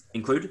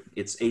include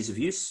its ease of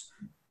use.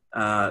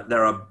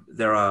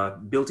 There are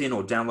built-in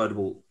or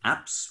downloadable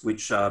apps,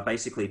 which are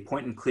basically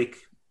point and click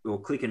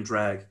or click and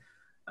drag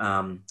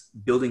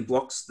building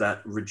blocks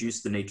that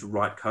reduce the need to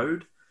write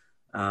code,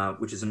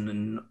 which is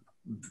a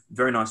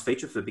very nice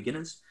feature for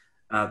beginners.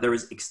 There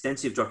is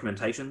extensive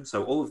documentation.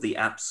 So all of the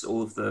apps,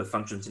 all of the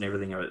functions and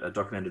everything are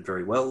documented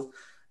very well.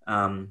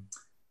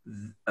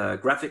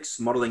 Graphics,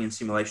 modeling, and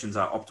simulations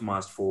are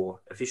optimized for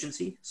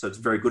efficiency. So it's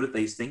very good at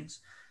these things.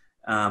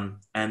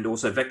 And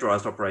also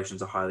vectorized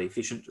operations are highly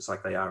efficient, just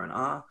like they are in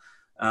R.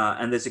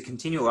 And there's a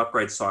continual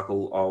upgrade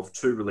cycle of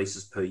 2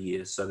 releases per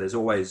year. So there's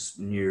always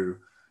new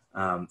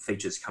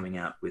features coming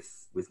out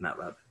with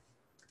MATLAB.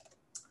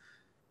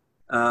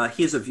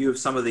 Here's a view of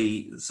some of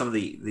the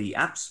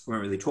apps. We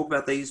won't really talk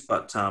about these,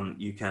 but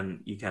you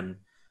can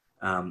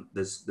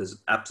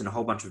there's apps in a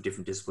whole bunch of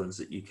different disciplines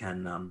that you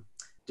can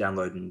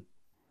download and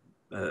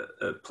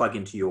plug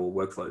into your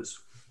workflows.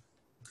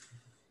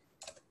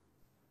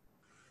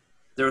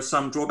 There are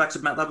some drawbacks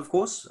of MATLAB, of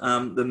course.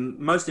 The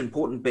most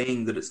important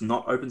being that it's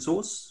not open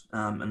source,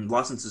 and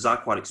licenses are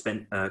quite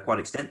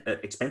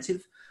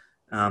expensive.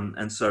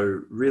 And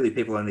so really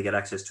people only get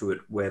access to it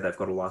where they've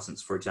got a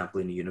license, for example,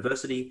 in a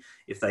university.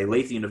 If they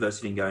leave the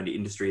university and go into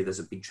industry, there's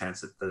a big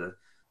chance that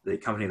the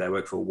company they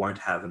work for won't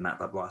have a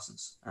MATLAB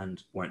license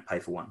and won't pay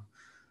for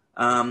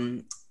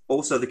one.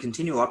 Also, the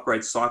continual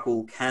upgrade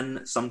cycle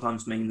can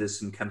sometimes mean there's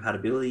some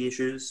compatibility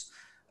issues.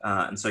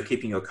 And so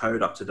keeping your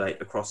code up to date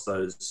across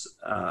those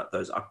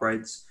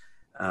upgrades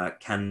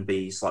can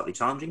be slightly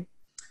challenging.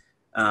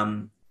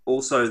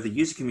 Also, the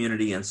user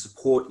community and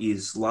support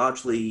is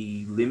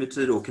largely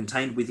limited or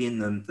contained within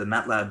the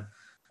MATLAB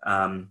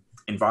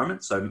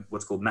environment, so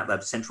what's called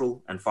MATLAB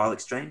Central and File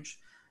Exchange,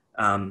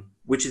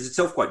 which is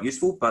itself quite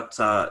useful, but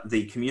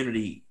the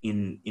community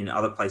in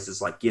other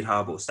places like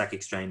GitHub or Stack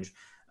Exchange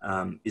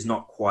is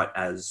not quite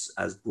as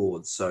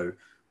broad. So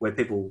where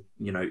people,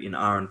 in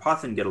R and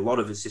Python get a lot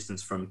of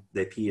assistance from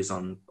their peers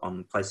on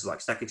places like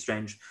Stack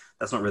Exchange,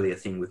 that's not really a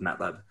thing with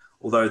MATLAB.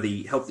 Although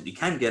the help that you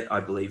can get,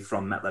 I believe,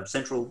 from MATLAB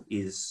Central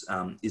is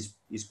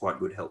quite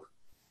good help.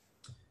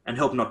 And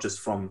help not just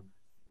from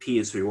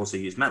peers who also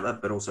use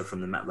MATLAB, but also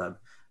from the MATLAB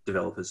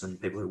developers and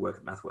people who work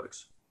at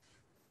MathWorks.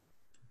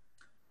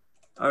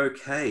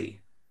 Okay.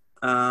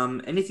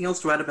 Anything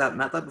else to add about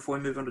MATLAB before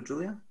we move on to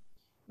Julia?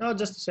 No,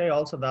 just to say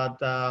also that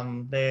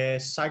the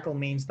cycle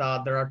means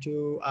that there are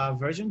 2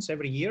 versions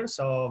every year.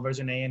 So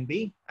version A and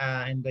B,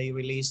 and they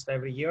released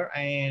every year.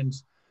 And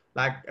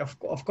like,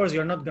 of course,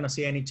 you're not going to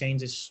see any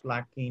changes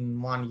like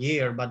in 1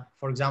 year. But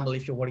for example,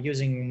 if you were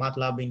using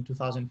MATLAB in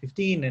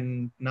 2015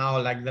 and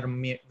now like there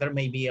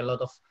may be a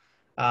lot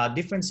of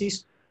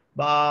differences.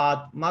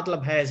 But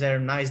MATLAB has a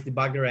nice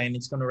debugger and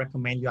it's going to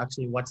recommend you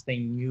actually what's the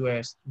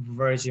newest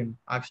version,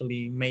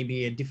 actually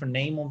maybe a different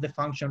name of the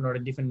function or a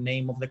different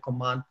name of the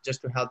command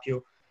just to help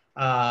you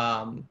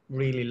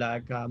really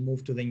like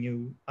move to the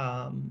new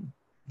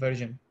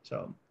version.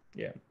 So,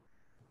 yeah.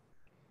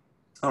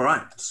 All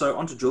right, so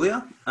on to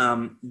Julia.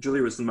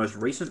 Julia is the most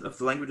recent of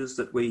the languages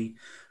that we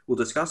will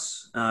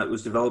discuss. It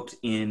was developed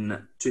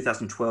in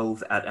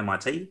 2012 at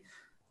MIT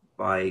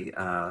by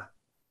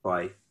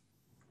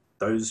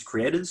those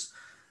creators.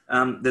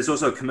 There's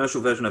also a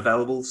commercial version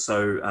available,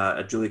 so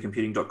at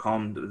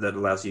juliacomputing.com that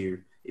allows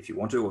you, if you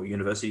want to, or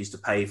universities to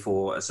pay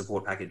for a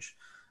support package.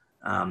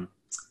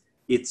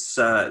 It's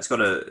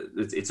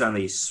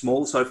only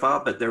small so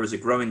far, but there is a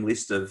growing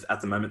list of,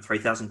 at the moment,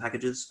 3,000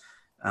 packages.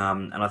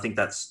 And I think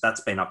that's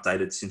been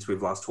updated since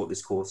we've last taught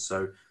this course.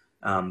 So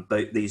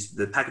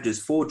The packages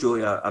for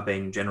Julia are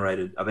being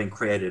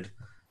created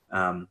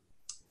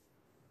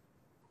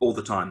all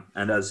the time.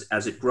 And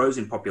as it grows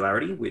in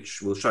popularity,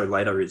 which we'll show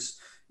later, it's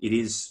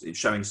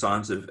showing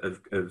signs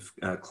of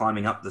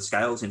climbing up the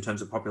scales in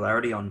terms of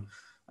popularity on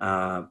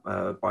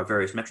by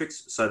various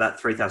metrics. So that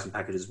 3,000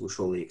 packages will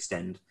surely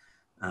extend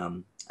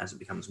as it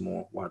becomes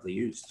more widely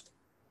used.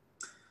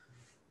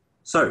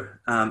 So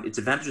its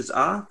advantages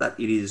are that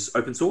it is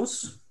open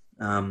source.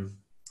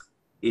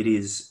 It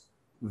is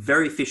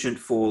very efficient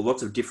for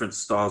lots of different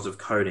styles of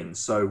coding.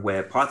 So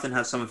where Python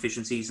has some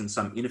efficiencies and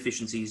some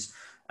inefficiencies,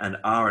 and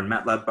R and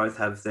MATLAB both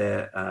have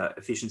their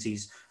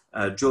efficiencies,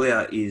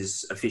 Julia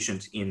is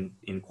efficient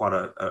in quite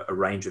a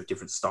range of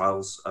different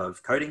styles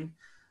of coding.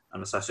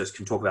 Anastasios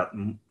can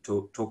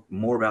talk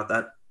more about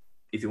that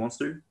if he wants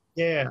to.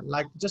 Yeah,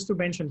 like just to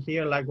mention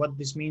here, like what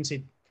this means,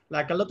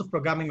 like a lot of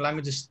programming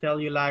languages tell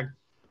you, like,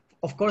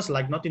 of course,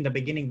 like not in the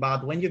beginning,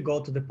 but when you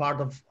go to the part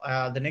of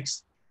the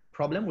next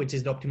problem, which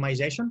is the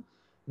optimization,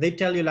 they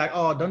tell you like,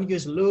 oh, don't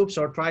use loops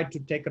or try to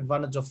take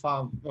advantage of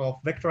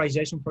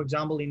vectorization, for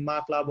example, in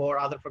MATLAB or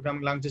other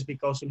programming languages,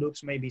 because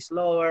loops may be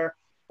slower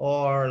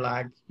or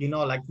like, you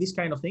know, like these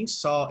kind of things.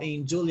 So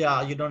in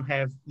Julia, you don't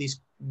have this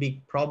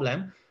big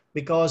problem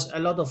because a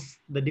lot of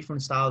the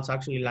different styles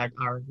actually like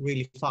are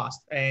really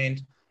fast.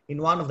 And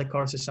in one of the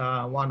courses,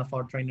 one of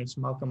our trainers,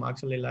 Malcolm,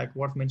 actually like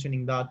worth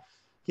mentioning that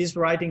he's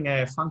writing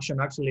a function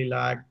actually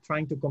like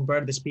trying to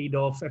compare the speed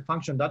of a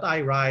function that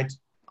I write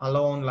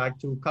alone, like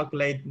to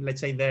calculate, let's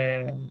say,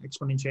 the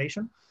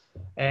exponentiation,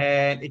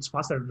 and it's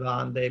faster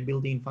than the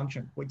built-in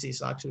function, which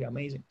is actually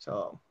amazing.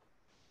 So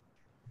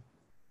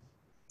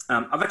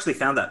I've actually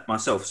found that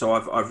myself. So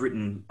I've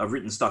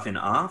written stuff in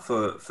R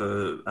for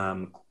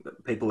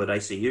people at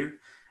ACU,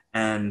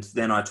 and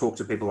then I talk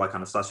to people like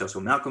Anastasios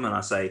or Malcolm, and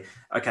I say,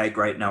 okay,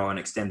 great, now I want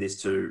to extend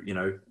this to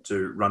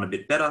run a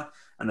bit better.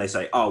 And they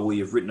say, oh, well,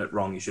 you've written it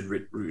wrong. You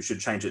should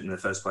change it in the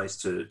first place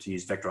to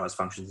use vectorized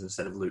functions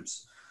instead of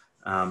loops,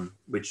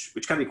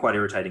 which can be quite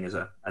irritating as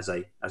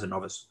a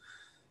novice.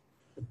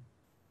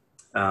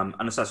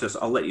 Anastasios,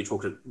 I'll let you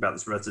talk about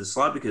this rest of the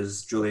slide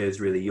because Julia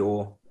is really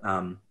your.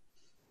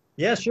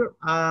 Yeah, sure.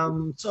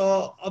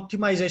 So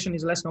optimization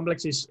is less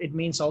complex. It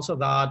means also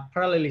that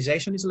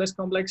parallelization is less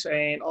complex,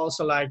 and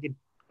also like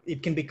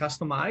it can be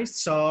customized.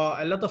 So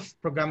a lot of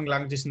programming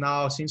languages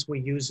now, since we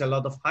use a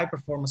lot of high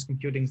performance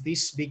computing,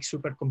 these big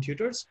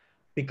supercomputers,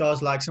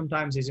 because like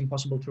sometimes it's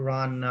impossible to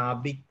run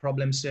big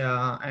problems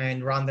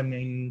and run them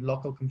in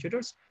local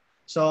computers.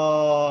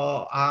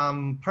 So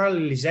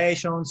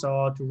parallelization,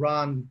 so to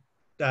run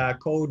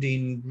code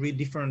in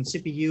different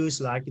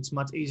CPUs, like it's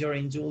much easier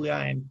in Julia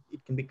and it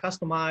can be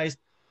customized.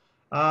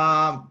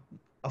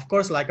 Of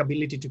course, like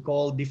ability to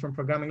call different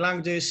programming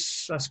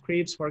languages,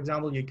 scripts, for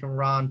example, you can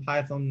run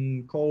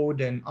Python code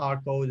and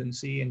R code and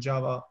C and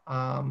Java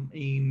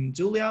in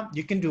Julia.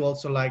 You can do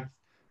also like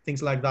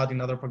things like that in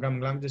other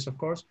programming languages, of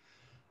course.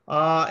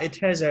 It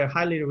has a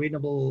highly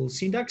readable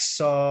syntax.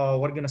 So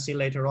we're gonna see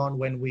later on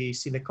when we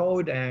see the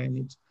code,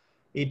 and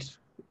it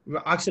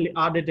actually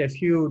added a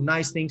few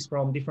nice things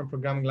from different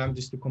programming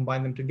languages to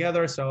combine them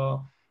together.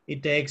 So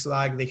it takes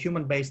like the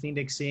human-based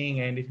indexing,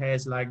 and it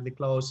has like the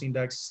closed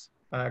syntax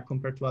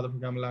compared to other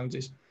programming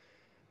languages.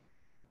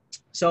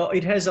 So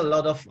it has a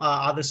lot of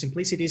other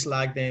simplicities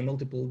like the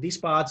multiple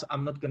dispatch.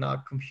 I'm not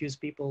gonna confuse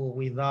people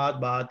with that,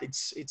 but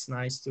it's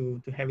nice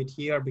to have it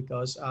here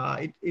because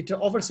it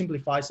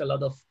oversimplifies a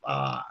lot of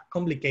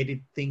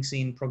complicated things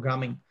in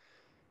programming.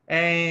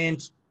 And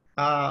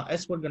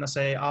as we're gonna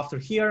say after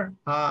here,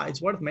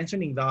 it's worth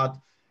mentioning that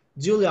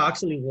Julia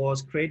actually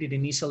was created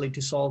initially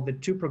to solve the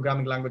two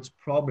programming language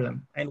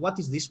problem. And what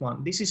is this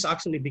one? This is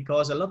actually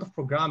because a lot of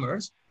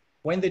programmers,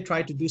 when they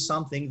try to do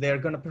something, they're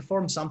gonna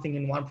perform something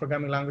in one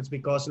programming language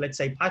because let's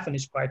say Python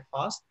is quite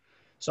fast.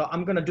 So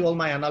I'm gonna do all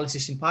my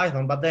analysis in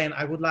Python, but then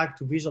I would like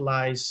to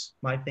visualize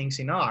my things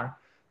in R.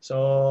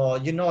 So,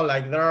 you know,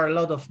 like there are a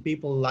lot of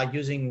people like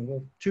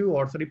using 2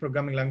 or 3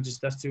 programming languages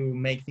just to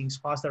make things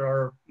faster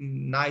or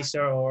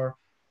nicer or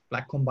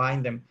like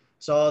combine them.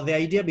 So the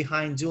idea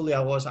behind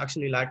Julia was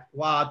actually like,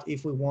 what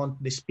if we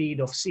want the speed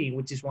of C,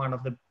 which is one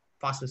of the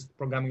fastest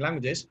programming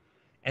languages,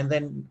 and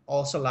then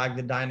also like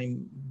the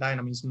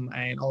dynamism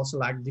and also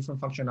like different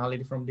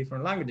functionality from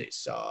different languages.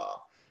 So,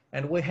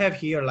 and we have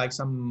here like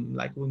some,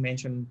 like we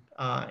mentioned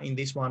in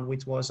this one,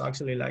 which was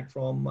actually like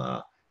from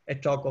a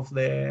talk of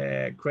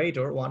the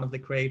creator, one of the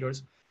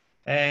creators.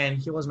 And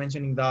he was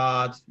mentioning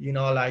that, you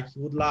know, like he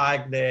would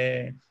like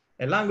a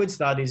language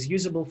that is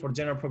usable for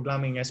general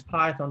programming as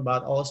Python,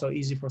 but also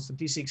easy for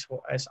statistics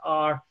as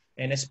R,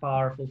 and as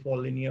powerful for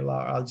linear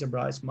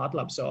algebra as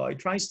MATLAB. So it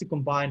tries to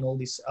combine all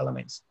these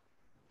elements.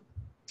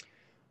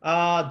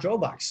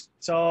 Drawbacks.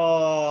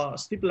 So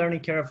steep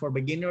learning curve for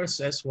beginners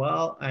as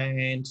well.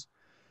 And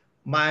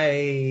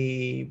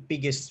my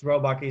biggest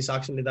drawback is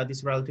actually that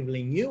it's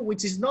relatively new,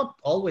 which is not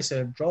always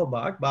a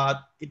drawback,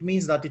 but it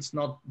means that it's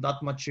not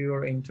that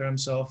mature in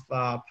terms of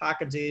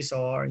packages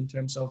or in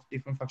terms of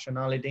different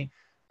functionality,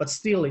 but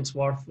still it's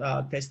worth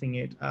testing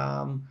it.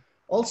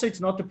 Also, it's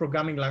not a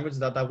programming language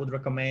that I would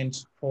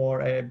recommend for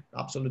an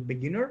absolute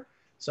beginner.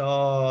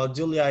 So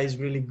Julia is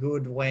really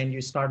good when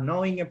you start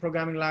knowing a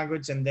programming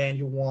language and then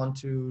you want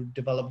to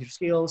develop your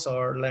skills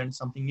or learn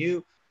something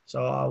new.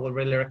 So I would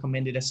really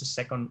recommend it as a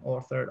second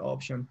or third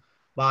option.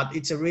 But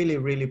it's a really,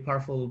 really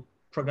powerful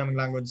programming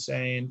language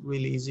and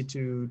really easy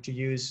to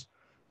use.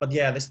 But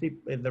yeah,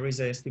 there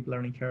is a steep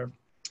learning curve.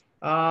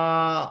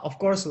 Of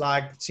course,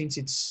 like since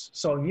it's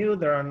so new,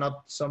 there are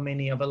not so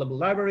many available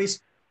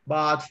libraries.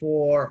 But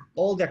for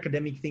all the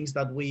academic things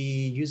that we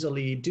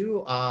usually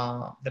do,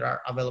 there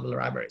are available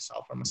libraries.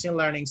 So for machine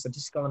learning,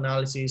 statistical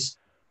analysis,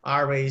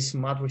 arrays,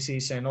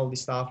 matrices, and all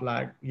this stuff,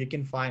 like you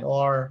can find,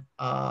 or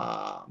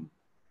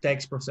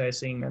text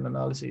processing and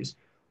analysis,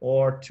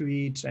 or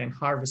tweets and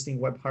harvesting,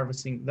 web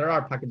harvesting. There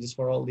are packages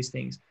for all these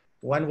things.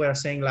 When we're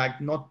saying like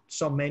not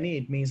so many,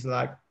 it means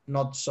like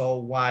not so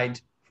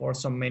wide for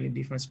so many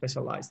different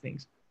specialized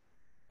things.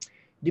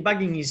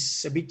 Debugging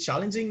is a bit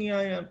challenging,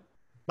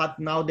 but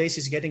nowadays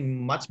it's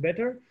getting much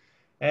better,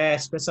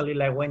 especially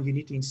like when you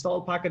need to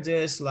install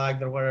packages. Like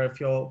there were a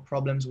few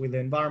problems with the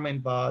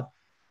environment, but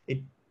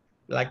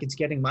it's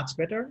getting much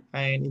better.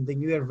 And in the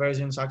newer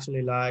versions,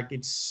 actually, like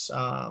it's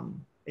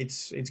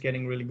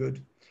getting really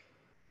good.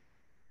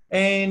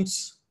 And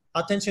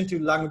attention to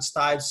language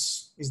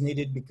types is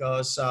needed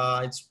because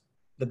it's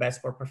the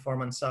best for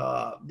performance.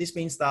 This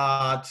means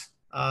that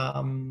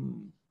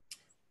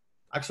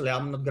actually,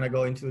 I'm not going to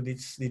go into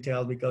this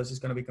detail because it's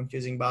going to be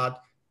confusing,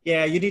 but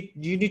yeah, you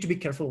need to be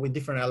careful with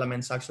different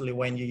elements actually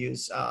when you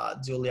use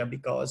Julia,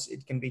 because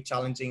it can be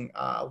challenging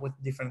with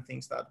different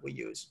things that we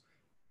use.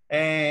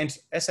 And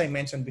as I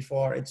mentioned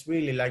before, it's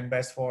really like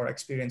best for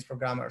experienced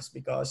programmers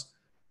because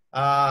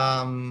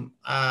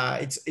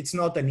it's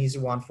not an easy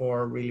one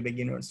for really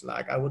beginners.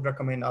 Like I would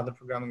recommend other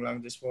programming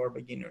languages for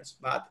beginners,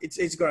 but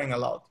it's growing a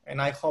lot.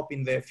 And I hope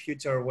in the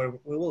future where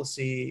we will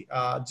see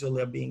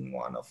Julia being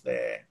one of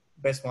the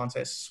best ones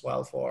as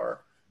well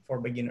for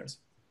beginners.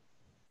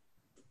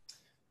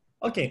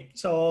 Okay,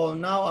 so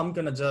now I'm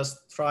gonna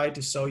just try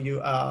to show you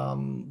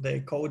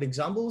the code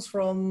examples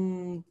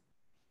from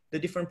the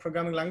different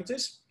programming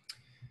languages.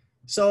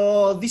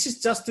 So this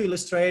is just to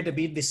illustrate a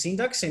bit the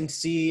syntax and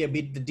see a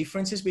bit the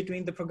differences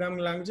between the programming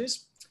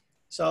languages.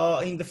 So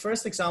in the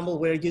first example,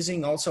 we're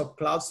using also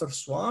CloudStor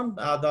Swan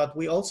that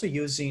we also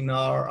use in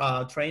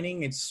our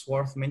training. It's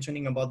worth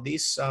mentioning about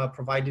this,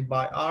 provided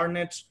by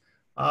RNet.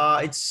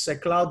 It's a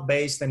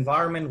cloud-based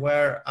environment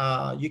where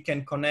you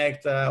can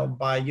connect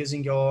by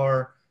using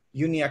your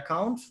Uni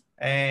account,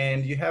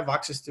 and you have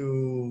access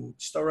to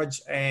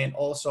storage and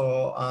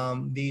also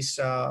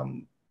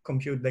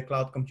the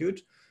cloud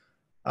compute.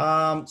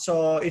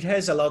 So it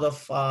has a lot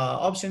of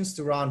options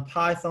to run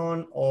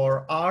Python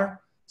or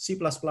R, C++,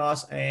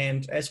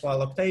 and as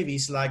well Octave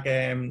is like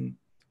an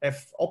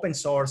open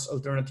source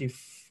alternative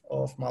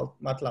of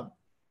MATLAB.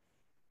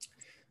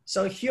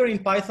 So here in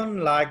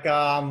Python, like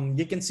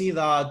you can see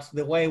that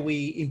the way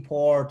we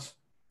import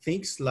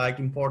things, like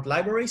import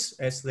libraries,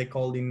 as they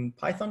called in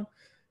Python,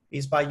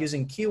 is by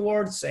using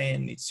keywords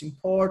and its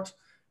import.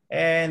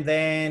 And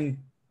then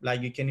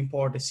like you can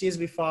import a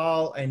CSV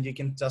file and you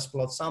can just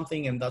plot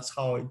something and that's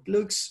how it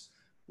looks.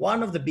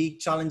 One of the big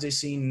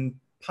challenges in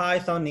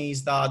Python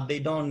is that they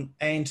don't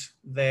end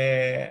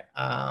the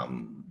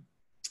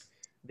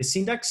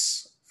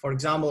syntax. For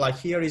example, like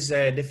here is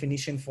a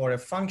definition for a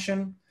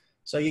function.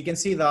 So you can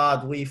see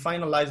that we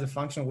finalize the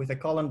function with a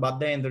colon, but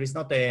then there is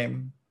not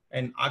an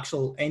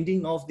actual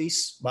ending of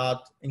this,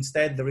 but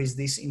instead there is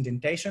this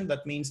indentation.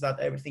 That means that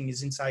everything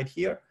is inside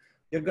here.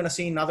 You're gonna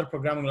see in other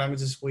programming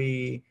languages,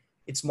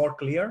 it's more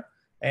clear,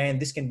 and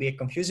this can be a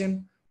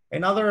confusion.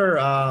 Another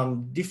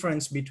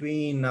difference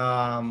between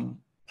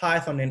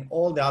Python and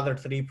all the other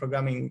three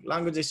programming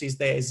languages is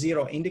the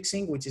zero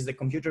indexing, which is the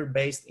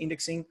computer-based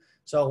indexing.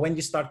 So when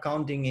you start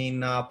counting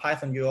in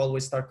Python, you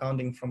always start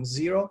counting from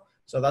 0.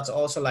 So that's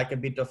also like a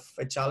bit of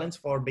a challenge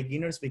for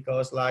beginners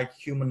because like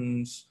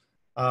humans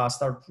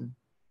start,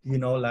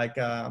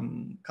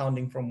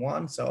 counting from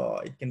 1.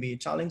 So it can be a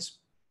challenge.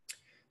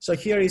 So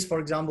here is, for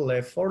example,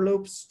 a for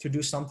loops to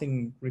do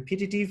something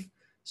repetitive.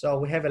 So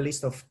we have a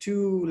list of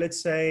 2,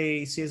 let's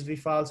say, CSV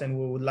files, and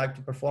we would like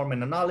to perform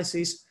an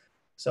analysis.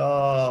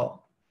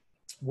 So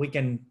we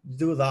can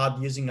do that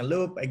using a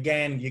loop.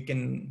 Again, you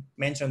can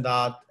mention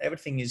that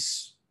everything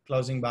is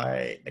closing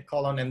by the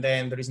colon, and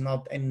then there is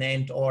not an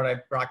end or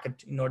a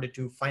bracket in order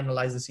to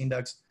finalize the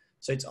syntax.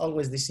 So it's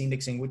always this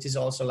indexing, which is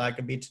also like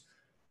a bit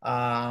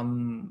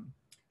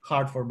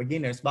hard for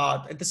beginners,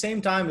 but at the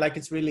same time, like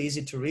it's really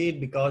easy to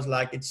read because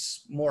like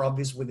it's more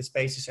obvious with the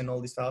spaces and all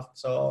this stuff.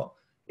 So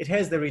it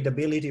has the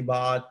readability,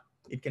 but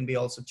it can be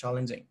also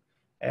challenging.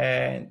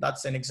 And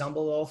that's an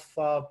example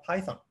of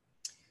Python.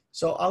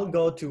 So I'll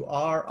go to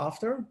R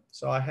after.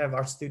 So I have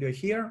RStudio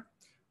here,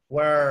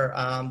 where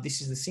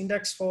this is the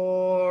syntax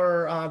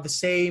for the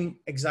same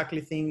exactly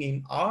thing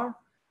in R.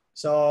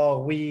 So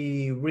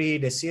we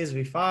read a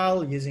CSV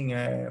file using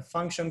a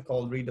function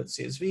called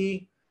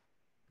read.csv.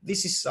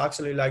 This is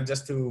actually like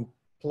just to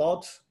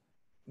plot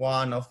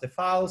one of the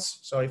files.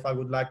 So if I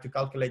would like to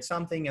calculate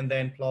something and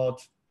then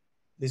plot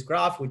this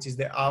graph, which is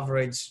the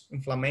average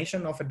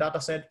inflammation of a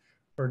data set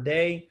per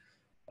day.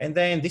 And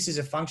then this is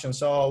a function.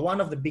 So one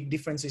of the big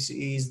differences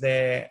is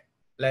the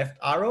left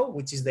arrow,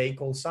 which is the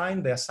equal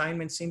sign, the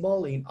assignment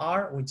symbol in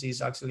R, which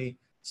is actually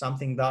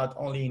something that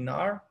only in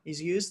R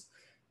is used.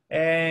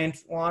 And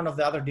one of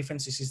the other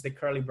differences is the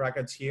curly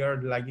brackets here.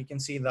 Like you can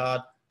see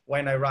that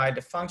when I write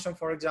a function,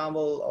 for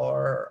example,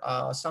 or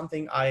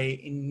something, I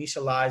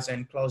initialize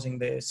and closing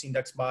the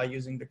syntax by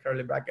using the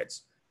curly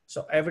brackets.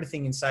 So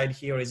everything inside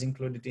here is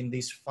included in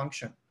this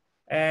function.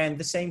 And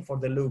the same for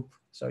the loop.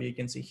 So you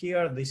can see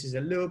here, this is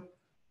a loop.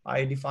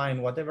 I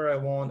define whatever I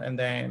want, and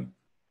then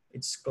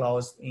it's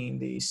closed in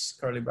these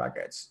curly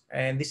brackets.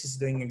 And this is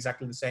doing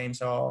exactly the same.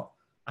 So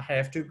I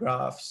have two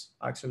graphs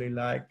actually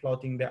like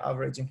plotting the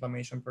average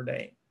inflammation per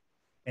day.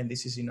 And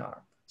this is in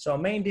R. So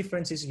main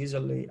differences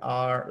usually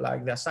are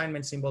like the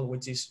assignment symbol,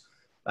 which is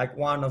like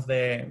one of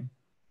the,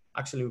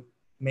 actually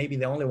maybe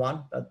the only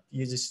one that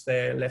uses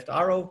the left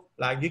arrow.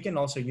 Like you can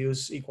also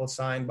use equal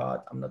sign,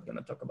 but I'm not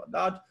gonna talk about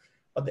that.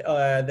 But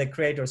the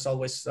creators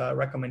always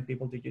recommend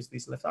people to use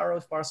these left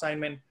arrows for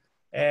assignment,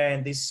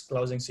 and this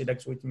closing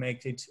syntax, which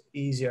makes it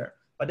easier.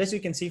 But as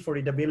you can see, for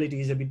readability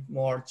is a bit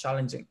more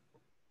challenging.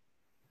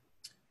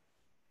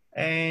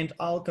 And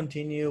I'll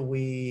continue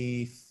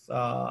with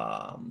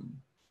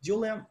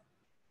Julia.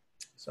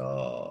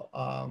 So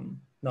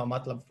no,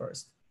 MATLAB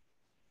first.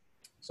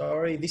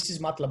 Sorry, this is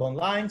MATLAB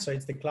Online. So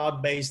it's the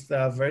cloud-based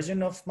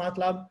version of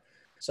MATLAB.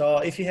 So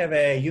if you have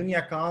a Uni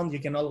account, you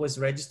can always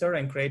register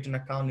and create an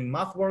account in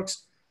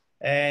MathWorks,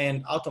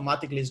 and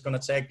automatically it's gonna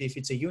check if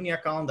it's a Uni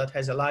account that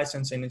has a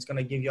license, and it's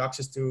gonna give you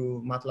access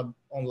to MATLAB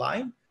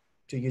Online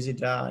to use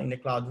it in the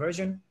cloud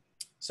version.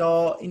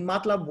 So in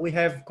MATLAB, we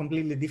have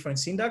completely different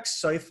syntax.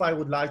 So if I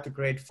would like to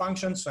create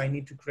functions, so I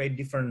need to create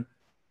different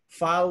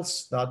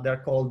files that they're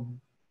called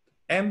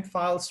M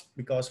files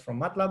because from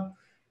MATLAB.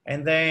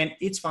 And then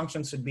each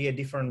function should be a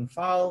different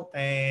file,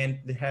 and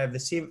they have the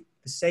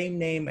same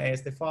name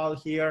as the file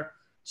here.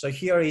 So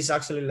here is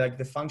actually like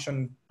the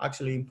function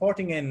actually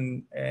importing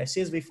in a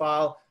CSV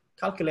file,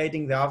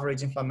 calculating the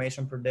average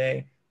inflammation per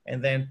day,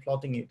 and then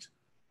plotting it.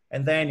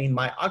 And then in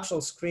my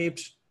actual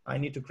script, I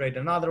need to create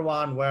another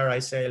one where I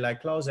say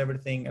like close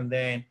everything and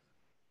then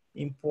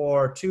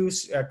import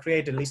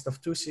create a list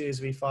of two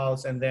CSV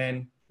files and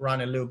then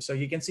run a loop. So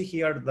you can see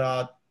here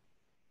that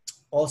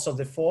also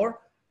the for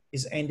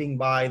is ending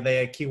by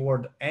the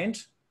keyword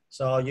end.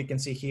 So you can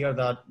see here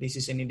that this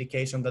is an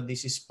indication that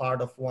this is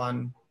part of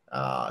one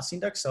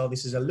syntax. So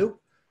this is a loop.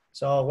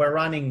 So we're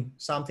running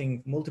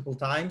something multiple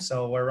times.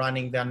 So we're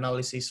running the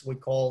analysis. We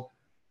call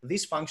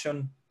this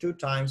function 2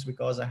 times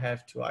because I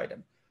have 2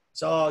 items.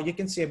 So you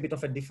can see a bit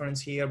of a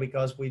difference here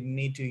because we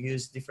need to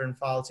use different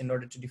files in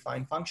order to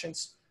define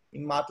functions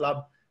in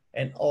MATLAB.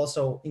 And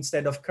also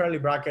instead of curly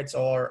brackets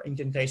or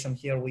indentation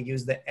here, we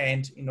use the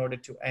end in order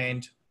to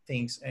end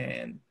things,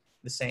 and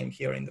the same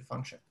here in the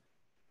function.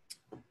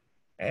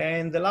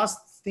 And the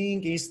last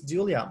thing is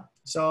Julia.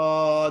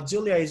 So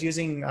Julia is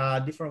using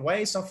different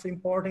ways of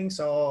importing.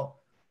 So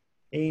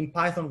in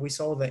Python, we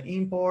saw the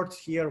import.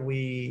 Here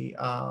we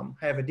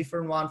have a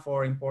different one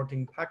for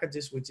importing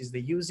packages, which is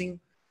the using.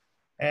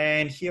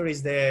 And here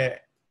is the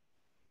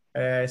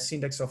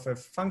syntax of a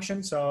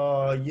function.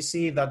 So you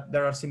see that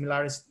there are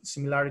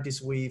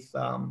similarities with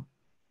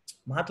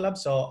MATLAB.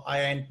 So I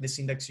end the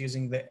syntax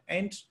using the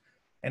end,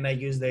 and I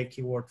use the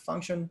keyword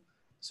function.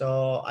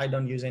 So I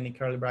don't use any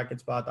curly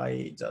brackets, but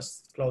I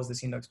just close the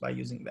syntax by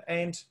using the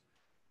end.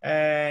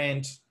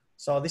 And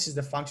so this is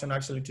the function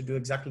actually to do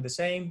exactly the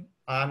same,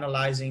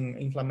 analyzing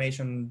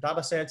inflammation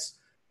data sets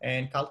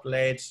and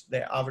calculate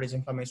the average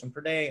inflammation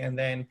per day and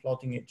then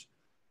plotting it.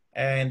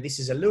 And this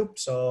is a loop.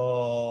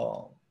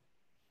 So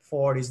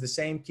for is the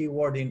same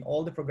keyword in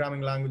all the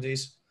programming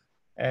languages.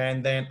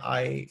 And then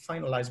I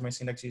finalize my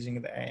syntax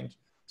using the end.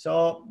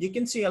 So you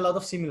can see a lot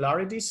of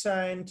similarities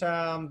and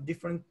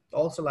different,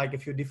 also like a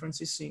few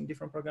differences in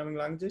different programming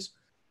languages.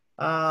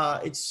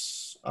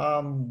 It's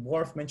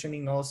worth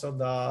mentioning also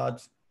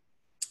that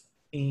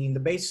in the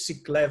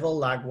basic level,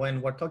 like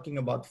when we're talking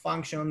about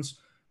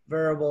functions,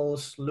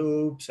 variables,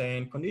 loops,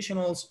 and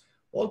conditionals,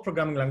 all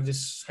programming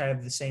languages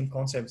have the same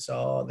concept.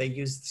 So they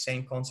use the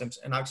same concepts,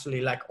 and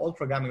actually like all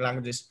programming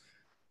languages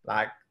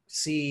like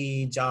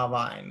C,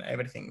 Java, and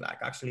everything like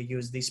actually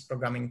use these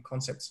programming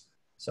concepts.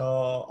 So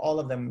all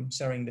of them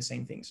sharing the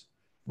same things,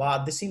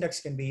 but the syntax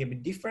can be a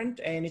bit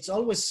different, and it's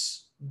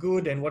always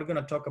good. And we're going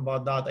to talk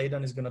about that.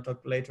 Aidan is going to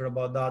talk later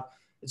about that.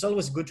 It's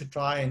always good to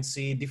try and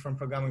see different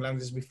programming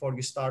languages before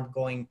you start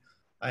going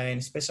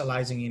and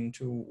specializing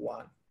into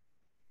one.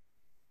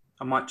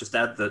 I might just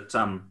add that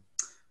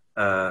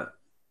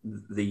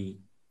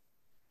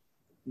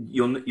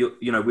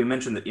you know, we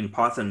mentioned that in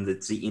Python,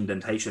 that's the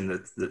indentation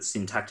that's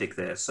syntactic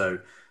there. So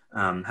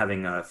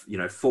having a, you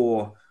know,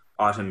 for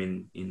item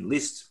in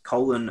list,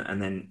 colon,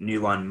 and then new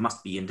line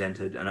must be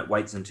indented, and it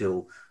waits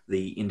until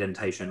the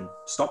indentation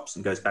stops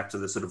and goes back to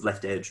the sort of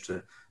left edge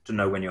to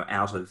know when you're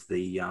out of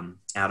the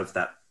out of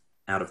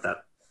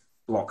that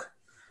block.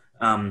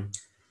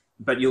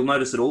 but you'll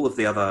notice that all of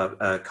the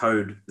other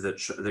code that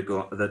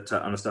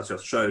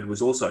Anastasios showed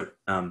was also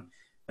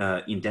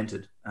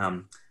indented.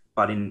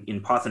 But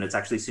in Python, it's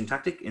actually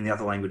syntactic. In the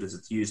other languages,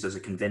 it's used as a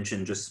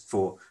convention just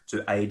to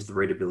aid the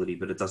readability,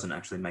 but it doesn't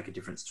actually make a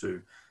difference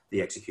to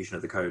the execution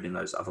of the code in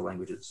those other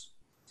languages.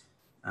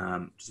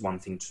 Just one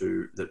thing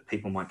that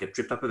people might get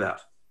tripped up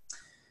about.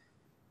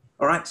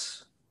 All right,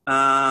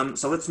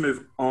 so let's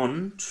move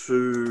on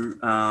to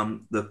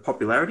the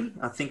popularity.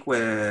 I think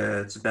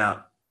it's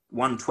about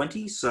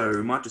 120, so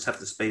we might just have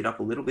to speed up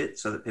a little bit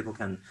so that people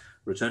can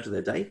return to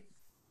their day.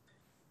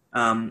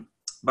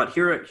 But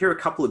here are a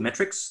couple of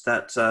metrics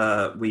that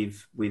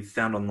we've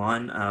found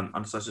online.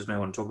 Anastasios may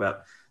want to talk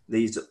about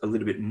these a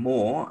little bit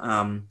more.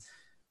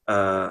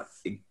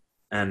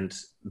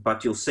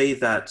 But you'll see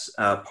that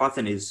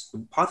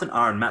Python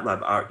R and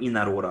MATLAB are in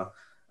that order,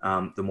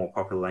 the more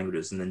popular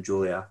languages, and then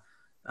Julia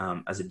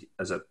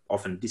as a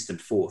often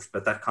distant fourth.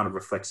 But that kind of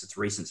reflects its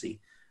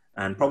recency,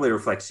 and probably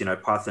reflects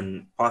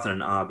Python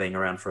and R being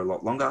around for a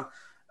lot longer.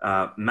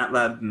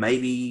 MATLAB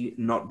maybe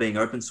not being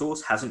open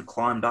source hasn't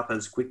climbed up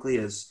as quickly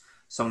as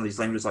some of these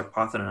languages like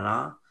Python and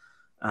R.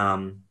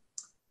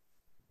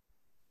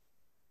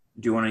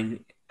 Do you want to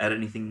add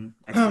anything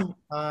extra?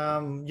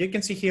 You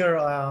can see here,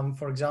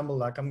 for example,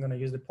 like I'm going to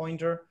use the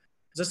pointer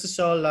just to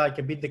show like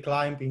a bit the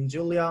climb in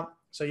Julia.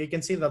 So you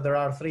can see that there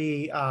are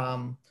 3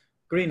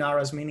 green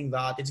arrows, meaning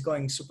that it's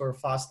going super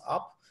fast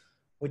up,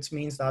 which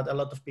means that a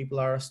lot of people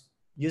are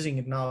using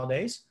it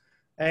nowadays.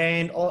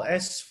 And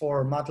as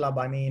for MATLAB,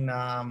 I mean,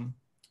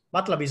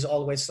 MATLAB is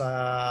always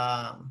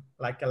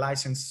like a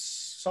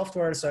licensed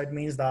software. So it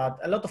means that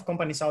a lot of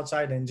companies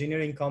outside,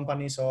 engineering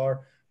companies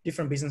or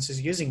different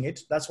businesses using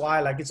it. That's why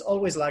like it's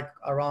always like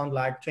around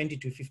like 20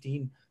 to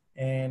 15,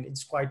 and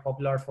it's quite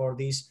popular for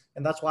this.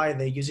 And that's why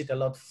they use it a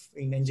lot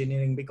in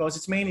engineering, because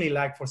it's mainly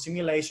like for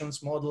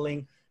simulations,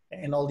 modeling,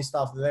 and all this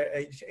stuff.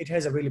 It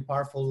has a really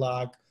powerful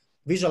like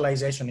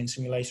visualization in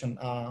simulation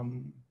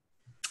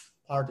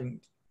part in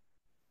it.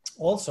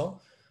 Also,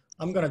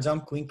 I'm gonna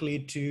jump quickly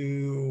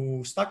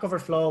to Stack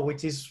Overflow,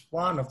 which is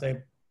one of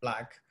the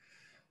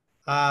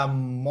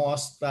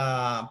most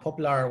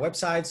popular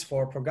websites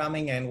for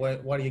programming, and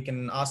where you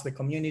can ask the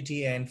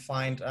community and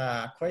find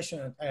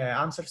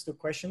answers to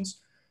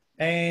questions.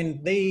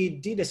 And they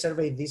did a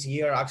survey this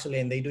year, actually,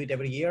 and they do it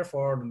every year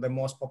for the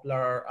most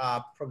popular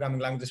programming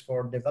languages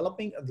for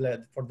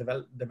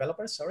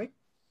developers. Sorry.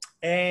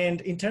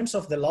 And in terms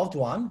of the loved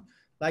one,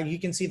 like you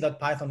can see that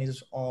Python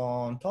is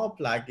on top,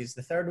 like is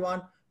the 3rd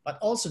one. But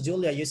also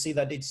Julia, you see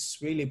that it's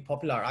really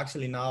popular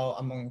actually now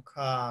among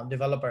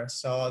developers.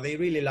 So they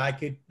really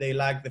like it. They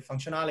like the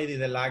functionality.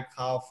 They like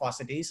how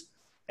fast it is.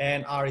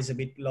 And R is a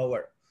bit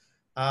lower.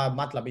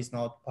 MATLAB is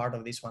not part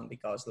of this one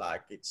because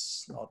like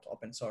it's not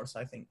open source,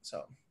 I think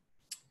so.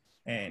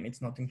 And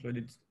it's not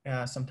included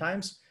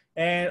sometimes.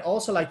 And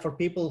also like for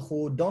people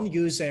who don't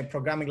use a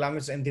programming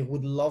language and they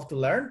would love to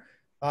learn,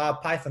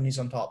 Python is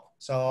on top.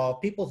 So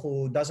people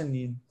who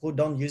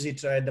don't use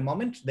it at the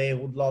moment, they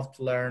would love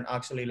to learn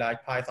actually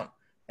like Python.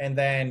 And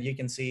then you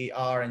can see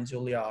R and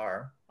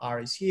Julia R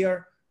is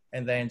here,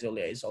 and then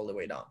Julia is all the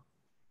way down.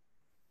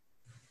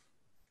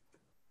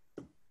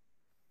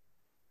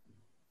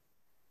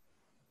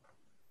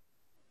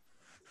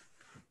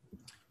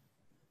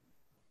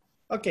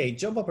 Okay,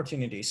 job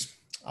opportunities.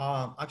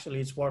 Actually,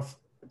 it's worth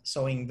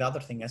showing the other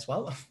thing as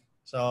well.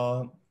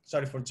 So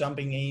sorry for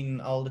jumping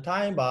in all the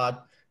time,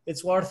 but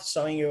it's worth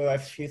showing you a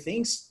few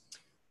things.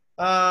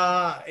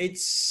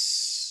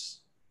 It's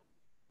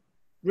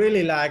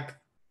really like,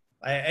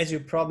 as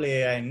you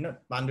probably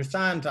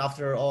understand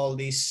after all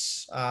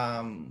these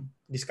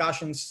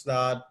discussions,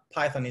 that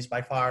Python is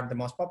by far the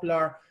most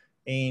popular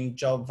in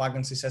job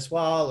vacancies as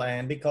well.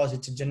 And because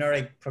it's a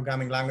generic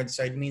programming language,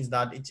 so it means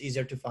that it's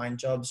easier to find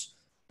jobs,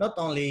 not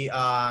only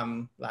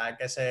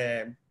like as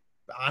a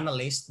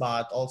analyst,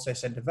 but also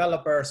as a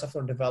developer,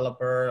 software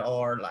developer,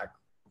 or like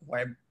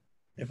web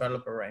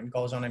developer, and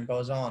goes on and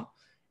goes on.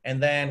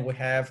 And then we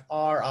have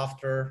R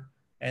after,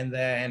 and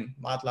then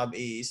MATLAB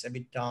is a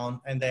bit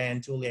down, and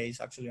then Julia is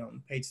actually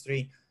on page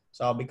 3.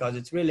 So because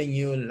it's really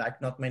new,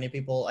 like not many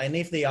people, and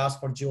if they ask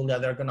for Julia,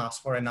 they're gonna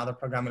ask for another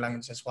programming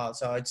language as well.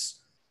 So it's,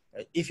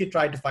 if you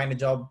try to find a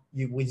job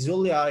with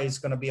Julia, it's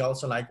gonna be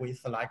also like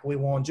with like we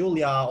want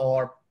Julia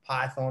or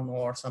Python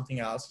or something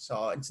else.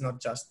 So it's not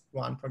just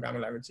one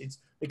programming language. It's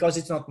because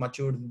it's not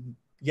matured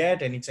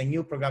yet, and it's a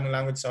new programming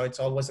language, so it's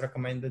always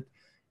recommended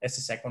as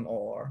a second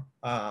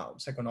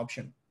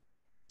option.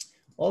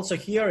 Also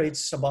here,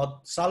 it's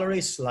about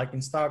salaries, like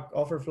in Stack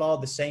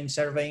Overflow, the same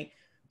survey.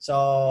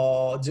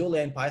 So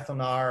Julia and Python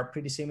are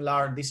pretty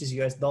similar. This is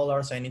US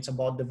dollars, and it's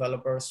about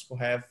developers who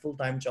have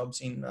full-time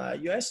jobs in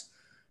US.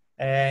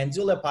 And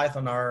Julia,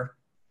 Python are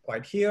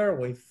quite here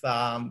with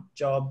the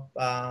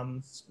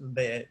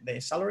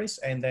salaries,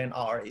 and then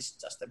R is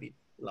just a bit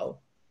low,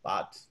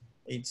 but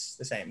it's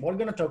the same. We're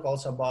gonna talk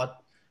also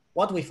about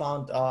what we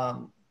found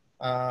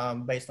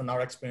based on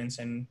our experience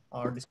and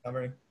our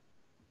discovery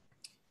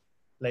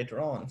later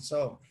on.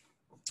 So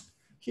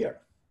here,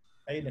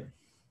 Aiden.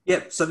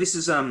 Yeah, so this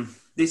is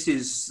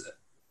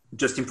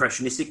just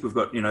impressionistic. We've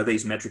got,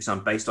 these metrics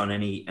aren't based on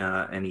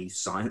any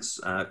science,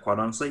 quite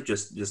honestly,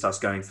 just us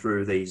going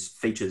through these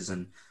features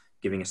and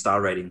giving a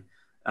star rating.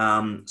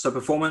 So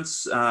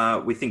performance,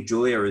 we think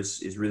Julia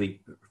is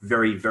really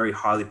very, very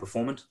highly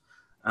performant,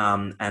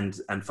 and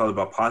followed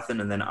by Python,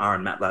 and then R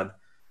and MATLAB.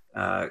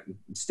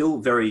 Still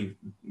very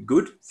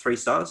good, 3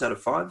 stars out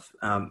of 5,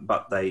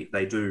 but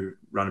they do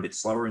run a bit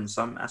slower in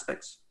some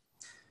aspects.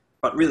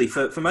 But really,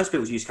 for most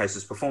people's use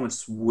cases,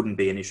 performance wouldn't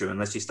be an issue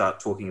unless you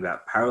start talking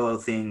about parallel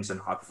things and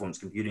high performance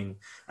computing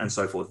and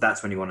so forth.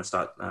 That's when you want to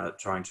start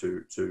trying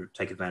to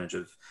take advantage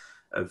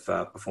of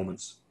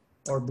performance.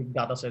 Or big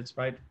data sets,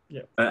 right?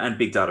 Yeah. And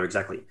big data,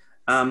 exactly.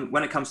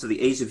 When it comes to the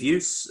ease of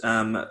use,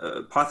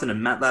 Python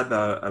and MATLAB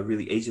are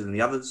really easier than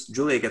the others.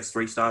 Julia gets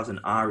 3 stars and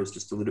R is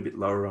just a little bit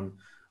lower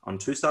on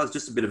 2 stars.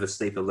 Just a bit of a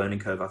steeper learning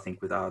curve, I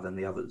think, with R than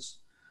the others.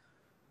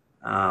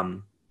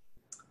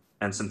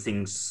 And some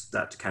things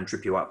that can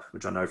trip you up,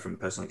 which I know from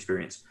personal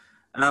experience.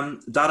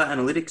 Data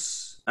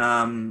analytics,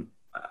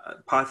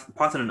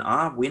 Python and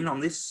R win on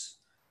this.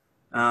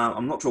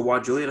 I'm not sure why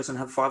Julia doesn't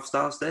have 5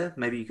 stars there.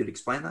 Maybe you could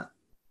explain that.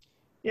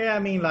 Yeah, I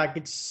mean, like,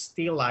 it's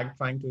still like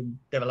trying to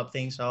develop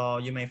things, so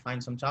you may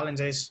find some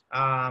challenges.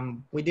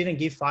 We didn't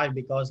give 5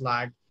 because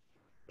like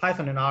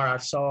Python and R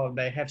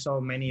they have so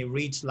many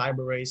rich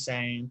libraries,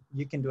 and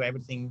you can do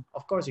everything.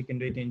 Of course, you can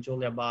do it in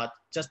Julia, but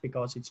just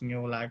because it's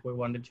new, like, we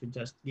wanted to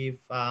just give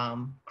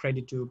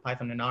credit to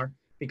Python and R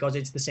because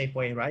it's the safe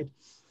way, right?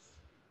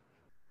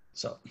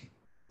 So,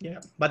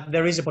 yeah, but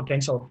there is a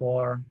potential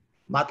for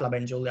MATLAB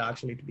and Julia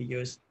actually to be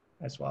used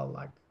as well,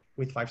 like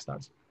with 5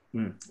 stars.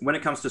 When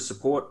it comes to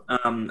support,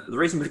 the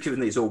reason we've given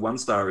these all 1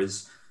 star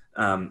is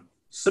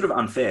sort of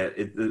unfair.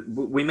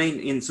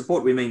 In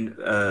support, we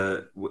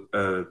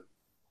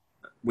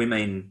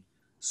mean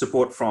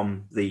support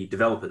from the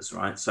developers,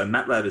 right? So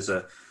MATLAB is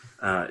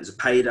a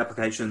paid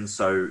application,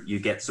 so you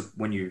get,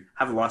 when you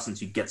have a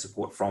license, you get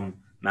support from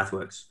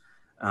MathWorks.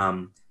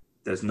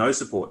 There's no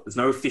support. There's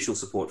no official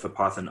support for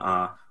Python,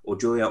 R, or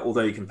Julia,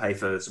 although you can pay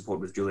for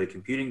support with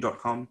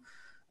juliacomputing.com.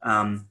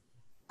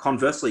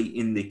 Conversely,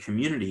 in the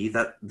community,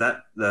 that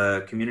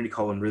the community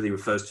column really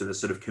refers to the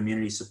sort of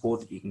community support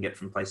that you can get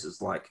from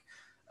places like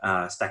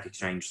Stack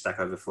Exchange, Stack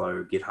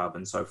Overflow, GitHub,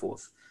 and so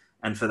forth.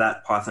 And for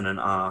that, Python and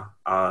R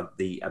are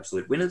the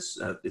absolute winners.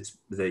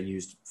 They're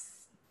used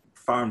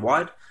far and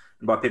wide,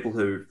 and by people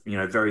who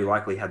very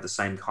likely had the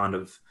same kind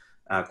of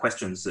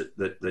questions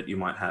that you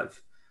might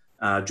have.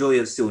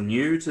 Julia is still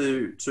new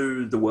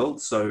to the world,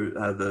 so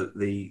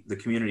the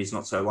community is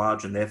not so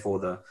large, and therefore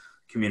the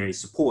community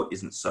support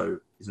isn't so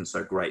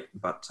great.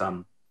 But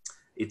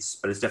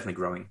it's definitely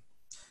growing.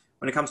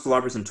 When it comes to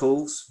libraries and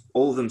tools,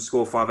 all of them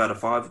score 5 out of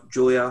 5.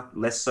 Julia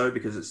less so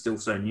because it's still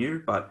so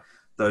new, but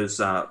those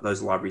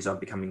libraries are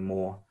becoming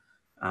more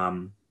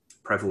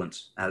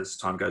prevalent as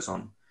time goes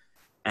on.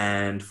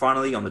 And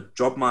finally, on the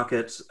job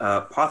market,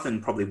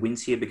 Python probably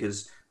wins here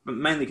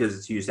mainly because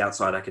it's used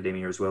outside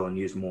academia as well and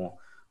used more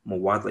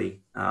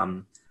widely.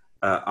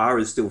 R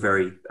is still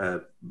very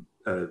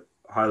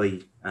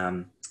highly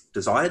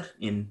desired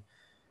in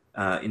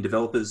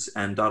developers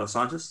and data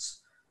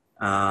scientists,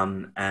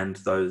 and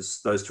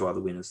those 2 are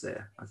the winners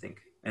there, I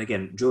think. And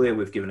again, Julia,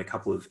 we've given a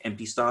couple of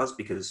empty stars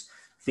because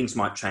things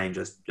might change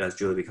as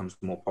Julia becomes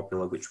more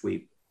popular, which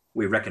we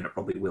reckon it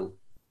probably will.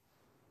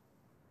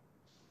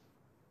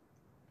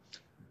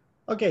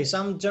 Okay,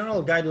 some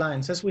general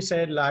guidelines. As we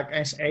said, like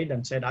as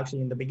Aidan said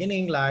actually in the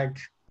beginning, like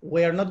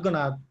we're not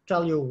gonna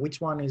tell you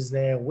which one is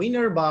the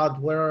winner, but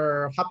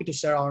we're happy to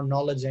share our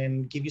knowledge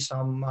and give you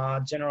some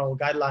general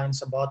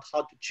guidelines about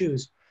how to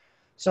choose.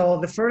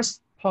 So the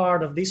first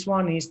part of this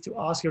one is to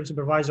ask your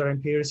supervisor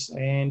and peers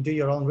and do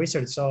your own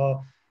research.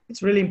 So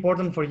it's really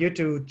important for you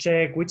to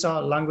check which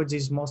language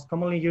is most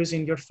commonly used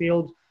in your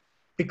field,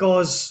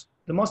 because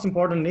the most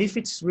important, if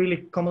it's really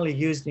commonly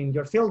used in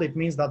your field, it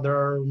means that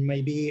there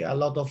may be a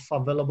lot of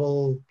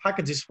available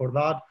packages for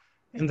that,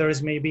 and there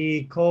is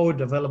maybe code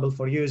available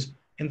for use.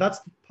 And that's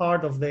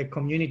part of the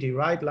community,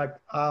 right? Like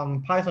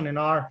Python and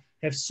R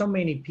have so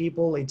many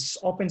people, it's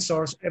open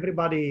source,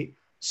 everybody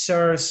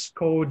shares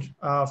code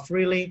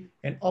freely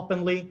and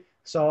openly.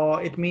 So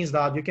it means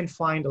that you can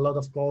find a lot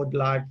of code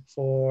like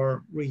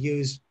for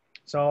reuse.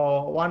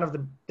 So one of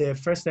the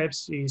first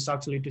steps is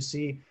actually to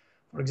see,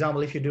 for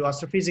example, if you do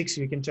astrophysics,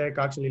 you can check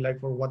actually like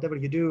for whatever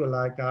you do,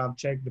 like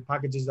check the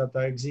packages that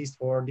exist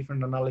for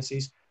different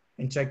analyses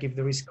and check if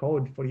there is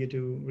code for you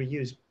to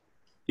reuse.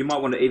 You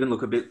might want to even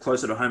look a bit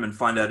closer to home and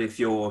find out if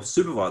your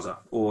supervisor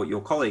or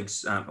your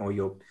colleagues or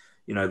your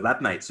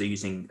lab mates are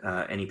using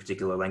any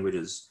particular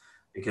languages,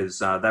 because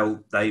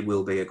they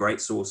will be a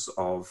great source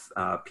of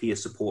peer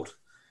support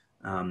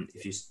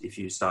if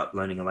you start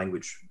learning a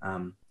language.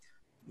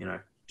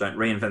 Don't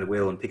reinvent the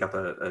wheel and pick up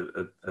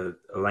a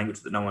language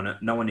that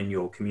no one in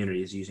your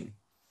community is using.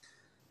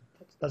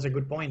 That's a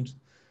good point.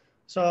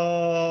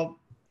 So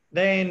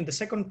then the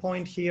second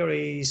point here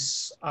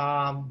is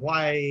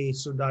why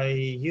should I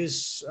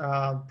use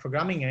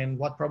programming and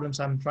what problems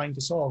I'm trying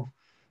to solve?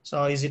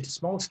 So is it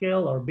small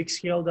scale or big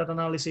scale data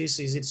analysis?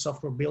 Is it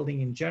software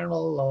building in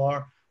general,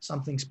 or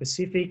something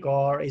specific,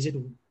 or is it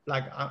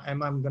like,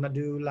 am I going to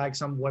do like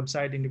some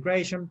website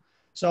integration?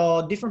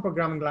 So different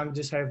programming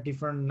languages have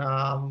different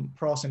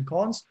pros and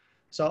cons.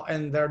 So,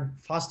 and they're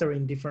faster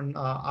in different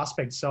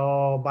aspects.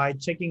 So by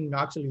checking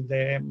actually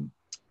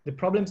the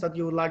problems that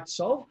you would like to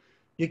solve,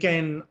 you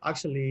can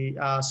actually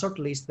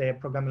shortlist the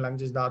programming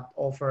languages that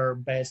offer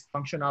best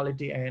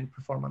functionality and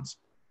performance.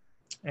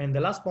 And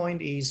the last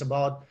point is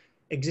about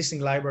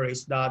existing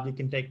libraries that you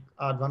can take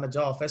advantage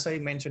of. As I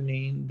mentioned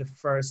in the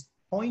first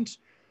point,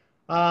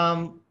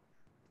 um,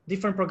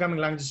 different programming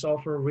languages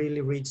offer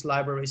really rich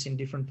libraries in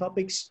different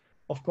topics.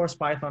 Of course,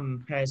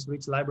 Python has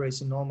rich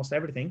libraries in almost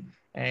everything,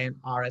 and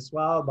R as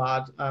well,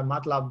 but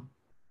MATLAB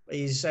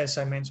is, as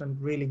I mentioned,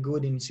 really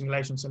good in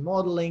simulations and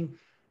modeling,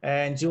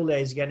 and Julia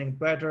is getting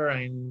better,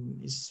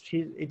 and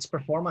its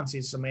performance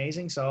is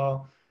amazing.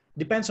 So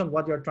depends on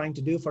what you're trying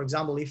to do. For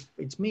example, if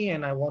it's me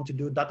and I want to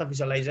do data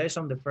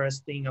visualization, the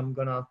first thing I'm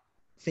gonna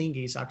think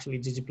is actually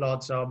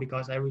ggplot, so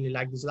because I really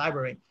like this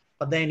library.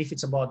 But then if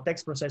it's about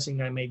text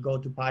processing, I may go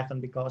to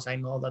Python because I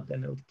know that the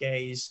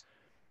NLTK is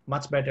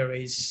much better,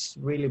 is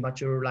really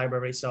mature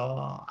library,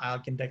 so I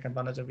can take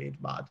advantage of it.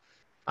 But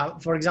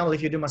for example,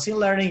 if you do machine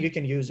learning, you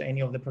can use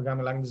any of the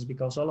programming languages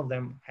because all of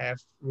them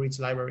have rich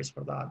libraries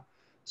for that.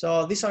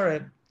 So these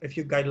are a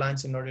few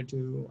guidelines in order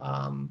to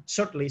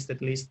shortlist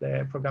at least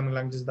the programming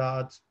languages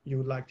that you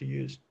would like to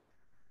use.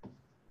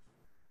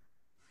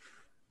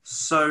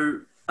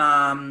 So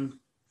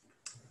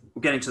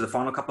we're getting to the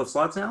final couple of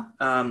slides now.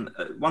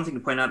 One thing to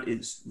point out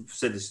is, we've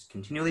said this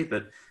continually,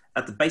 but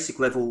at the basic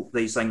level,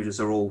 these languages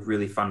are all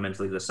really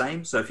fundamentally the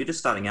same. So if you're just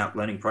starting out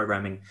learning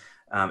programming,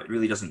 it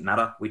really doesn't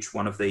matter which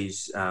one of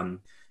these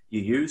you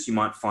use. You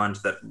might find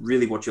that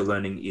really what you're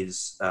learning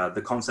is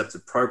the concepts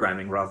of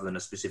programming rather than a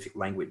specific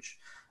language.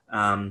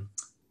 And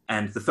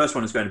the first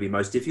one is going to be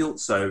most difficult.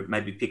 So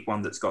maybe pick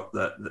one that's got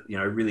the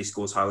really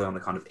scores highly on the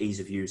kind of ease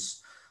of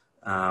use.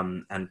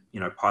 And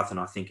Python,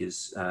 I think,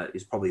 is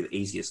probably the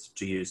easiest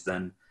to use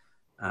than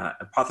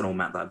Python or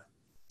MATLAB.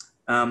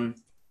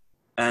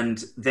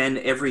 And then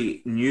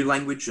every new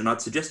language, and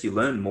I'd suggest you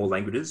learn more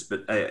languages,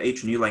 but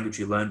each new language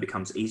you learn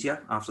becomes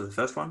easier after the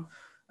first one.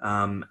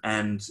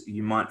 And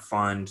you might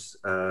find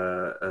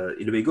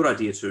it'll be a good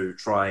idea to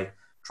try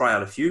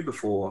out a few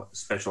before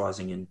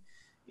specializing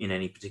in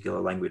any particular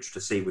language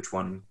to see which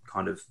one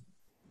kind of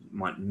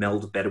might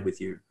meld better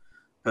with you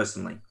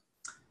personally.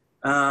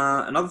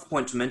 Another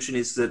point to mention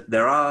is that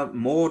there are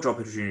more job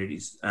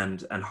opportunities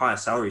and higher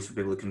salaries for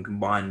people who can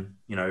combine,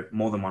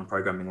 more than one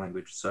programming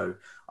language. So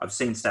I've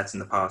seen stats in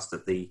the past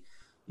that the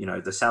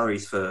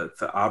salaries for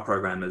R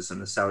programmers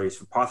and the salaries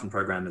for Python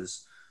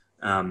programmers,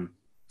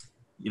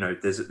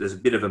 there's a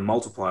bit of a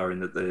multiplier in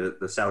that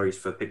the salaries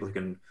for people who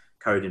can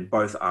code in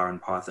both R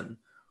and Python,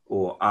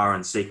 or R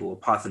and SQL, or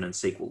Python and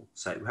SQL.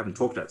 So we haven't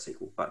talked about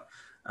SQL, but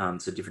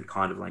it's a different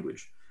kind of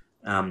language.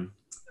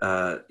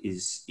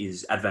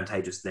 Is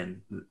advantageous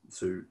then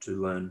to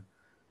learn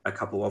a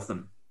couple of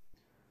them.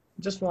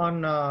 Just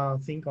one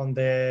thing on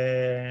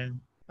the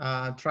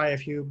try a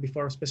few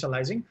before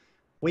specializing.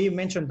 We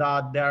mentioned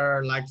that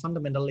they're like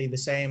fundamentally the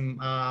same,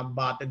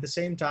 but at the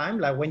same time,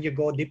 like when you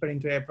go deeper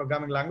into a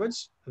programming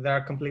language,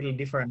 they're completely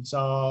different.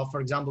 So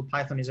for example,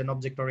 Python is an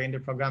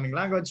object-oriented programming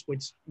language,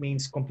 which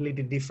means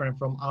completely different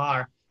from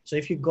R. So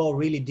if you go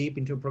really deep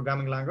into a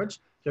programming language,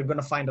 you're going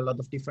to find a lot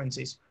of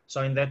differences.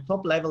 So in the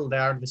top level, they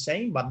are the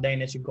same, but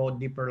then as you go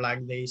deeper,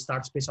 like they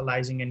start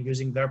specializing and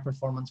using their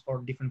performance for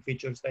different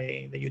features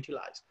they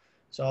utilize.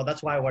 So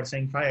that's why we're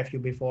saying try a few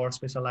before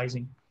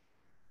specializing.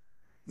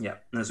 Yeah,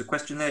 and there's a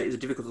question there. Is it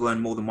difficult to learn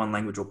more than one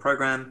language or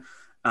program?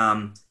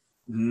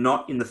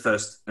 Not in the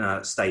first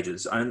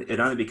stages. It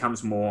only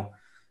becomes more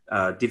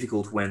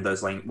difficult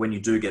when you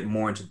do get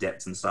more into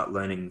depth and start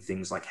learning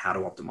things like how to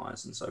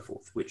optimize and so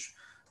forth, which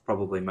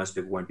probably most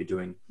people won't be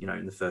doing,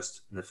 in the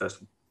first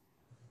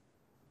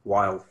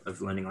while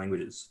of learning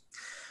languages.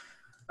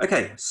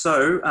 Okay,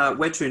 so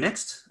where to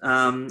next?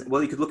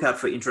 Well, you could look out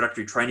for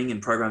introductory training in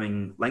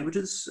programming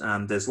languages.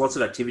 There's lots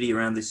of activity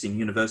around this in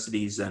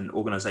universities and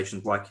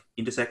organizations like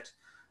Intersect.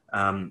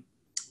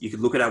 You could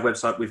look at our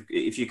website.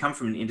 If you come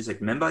from an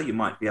Intersect member, you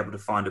might be able to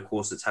find a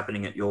course that's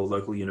happening at your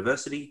local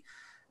university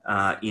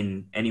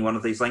in any one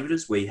of these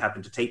languages. We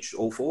happen to teach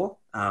all four,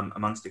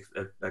 amongst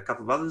a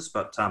couple of others,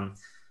 but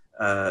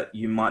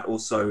you might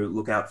also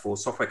look out for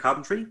software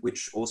carpentry,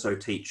 which also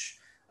teach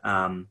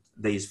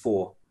these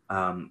four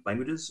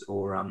languages,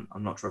 or I'm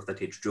not sure if they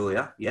teach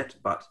Julia yet,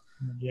 but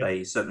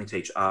they certainly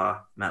teach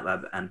R,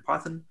 MATLAB, and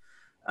Python.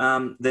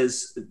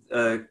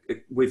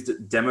 We've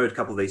demoed a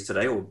couple of these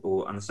today,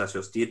 or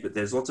Anastasios did, but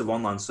there's lots of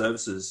online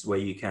services where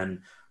you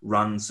can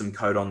run some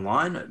code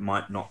online. It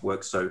might not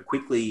work so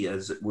quickly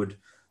as it would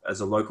as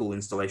a local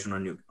installation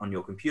on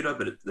your computer,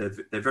 but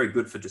they're very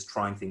good for just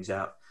trying things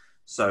out.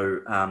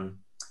 So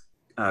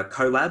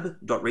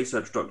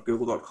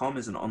colab.research.google.com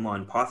is an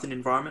online Python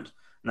environment,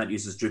 and that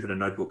uses Jupyter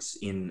notebooks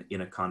in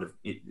a kind of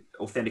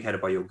authenticated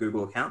by your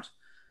Google account.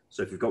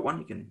 So if you've got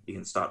one, you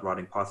can start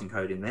writing Python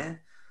code in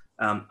there.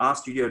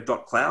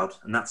 rstudio.cloud,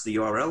 and that's the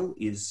URL,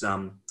 is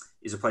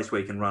a place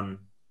where you can run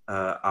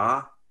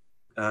R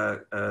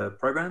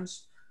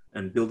programs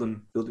and build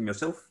them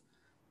yourself.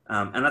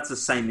 And that's the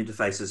same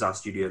interface as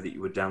RStudio that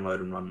you would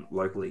download and run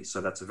locally.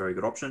 So that's a very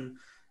good option.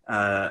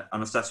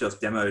 Anastasios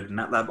demoed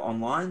MATLAB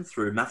online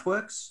through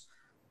MathWorks.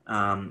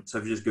 So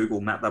if you just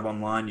Google MATLAB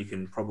online, you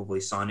can probably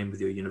sign in with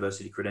your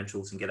university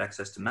credentials and get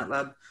access to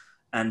MATLAB.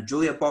 And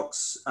Julia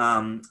Box,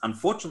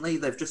 unfortunately,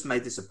 they've just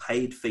made this a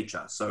paid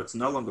feature, so it's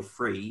no longer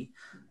free.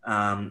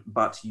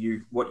 But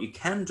what you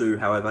can do,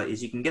 however,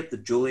 is you can get the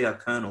Julia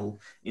kernel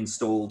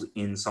installed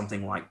in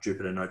something like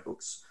Jupyter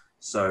Notebooks.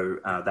 So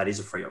that is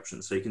a free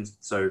option. So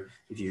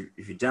if you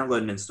download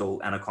and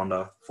install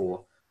Anaconda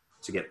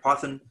to get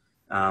Python,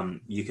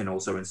 you can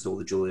also install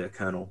the Julia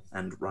kernel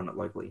and run it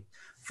locally.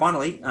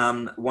 Finally,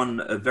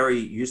 a very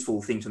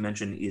useful thing to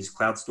mention is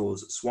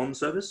CloudStore's Swan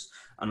service.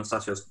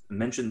 Anastasios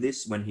mentioned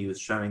this when he was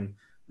showing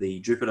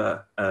the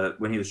Jupyter,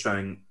 when he was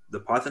showing the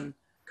Python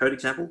code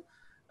example.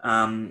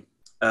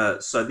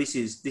 So this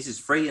is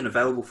free and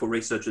available for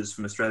researchers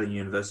from Australian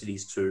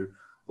universities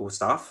or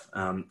staff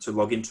to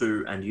log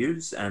into and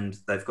use, and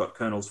they've got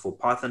kernels for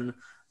Python,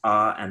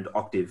 R, and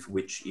Octave,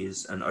 which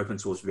is an open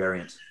source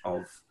variant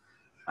of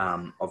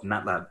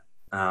MATLAB.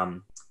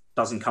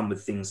 Doesn't come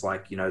with things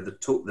like the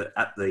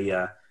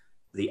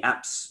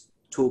apps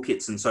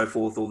toolkits and so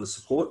forth, or the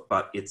support,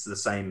 but it's the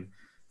same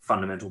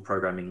fundamental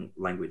programming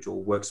language,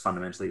 or works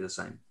fundamentally the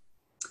same.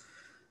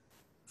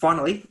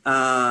 Finally,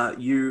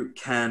 you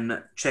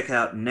can check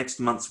out next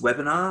month's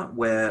webinar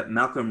where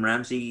Malcolm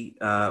Ramsey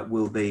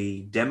will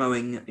be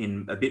demoing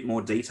in a bit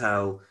more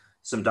detail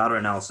some data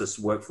analysis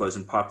workflows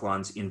and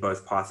pipelines in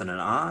both Python and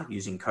R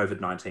using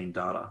COVID-19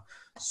 data.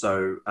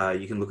 So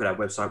you can look at our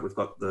website. We've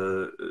got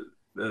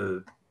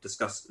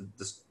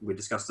we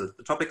discussed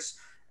the topics,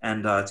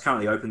 and it's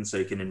currently open, so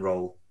you can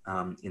enroll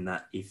in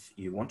that if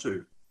you want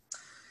to.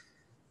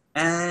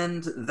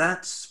 And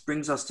that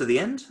brings us to the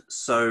end.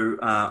 So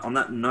on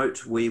that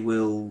note, we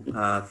will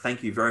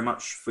thank you very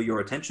much for your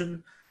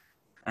attention.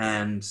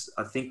 And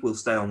I think we'll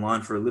stay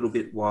online for a little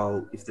bit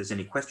if there's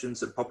any questions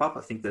that pop up.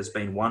 I think there's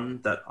been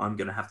one that I'm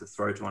going to have to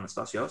throw to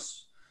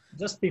Anastasios.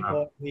 Just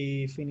before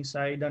we finish,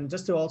 and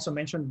just to also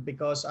mention,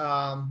 because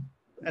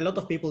a lot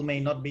of people may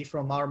not be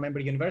from our member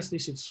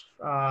universities, it's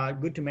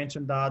good to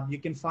mention that you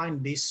can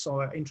find these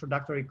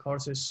introductory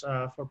courses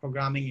for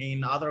programming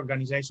in other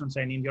organizations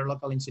and in your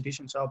local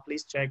institution. So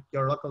please check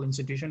your local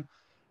institution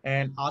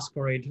and ask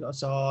for it.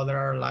 So there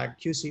are like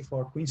QC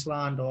for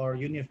Queensland or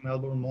Uni of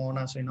Melbourne,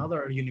 Monash, and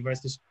other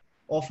universities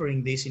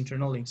offering this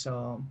internally.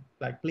 So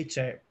like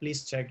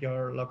please check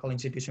your local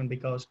institution,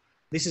 because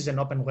this is an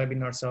open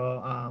webinar.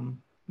 So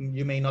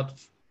you may not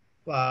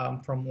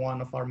from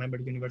one of our member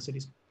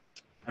universities.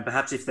 And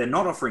perhaps if they're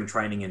not offering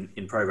training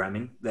in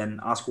programming, then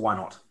ask why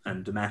not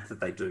and demand that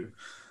they do.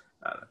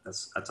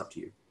 That's up to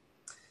you.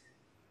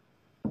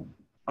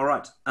 All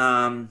right.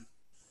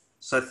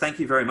 So thank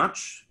you very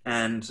much,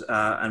 and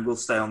we'll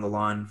stay on the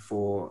line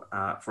for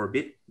a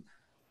bit.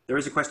 There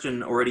is a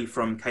question already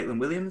from Caitlin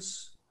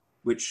Williams,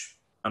 which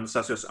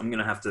Anastasios, I'm going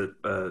to have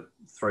to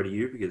throw to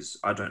you because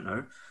I don't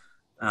know.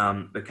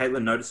 But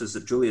Caitlin notices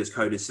that Julia's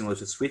code is similar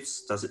to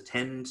Swift's. Does it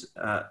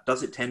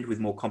tend with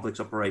more complex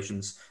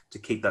operations to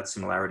keep that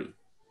similarity?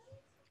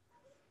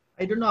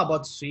 I don't know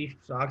about Swift,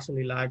 so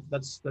actually, like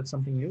that's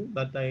something new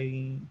that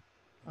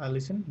I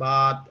listen.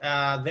 But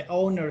the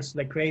owners,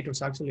 the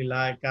creators, actually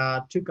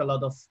took a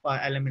lot of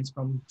elements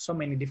from so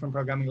many different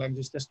programming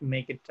languages just to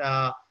make it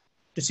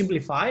to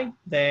simplify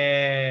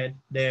the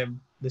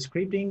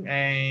scripting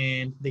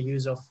and the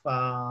use of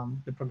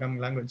the programming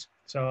language.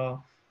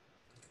 So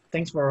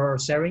thanks for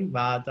sharing,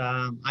 but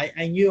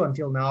I knew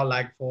until now,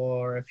 like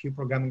for a few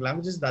programming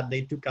languages, that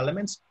they took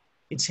elements.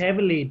 It's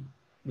heavily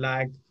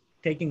like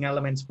taking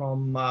elements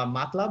from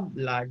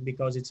MATLAB,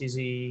 because it's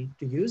easy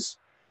to use,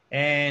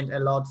 and a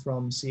lot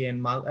from C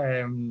and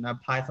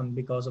Python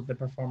because of the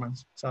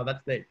performance. So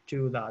that's the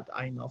two that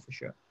I know for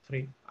sure.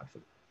 Three,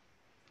 actually.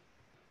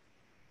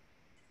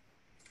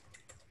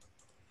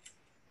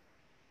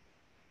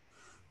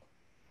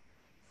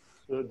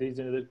 So there's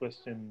another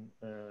question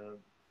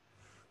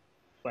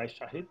by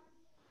Shahid.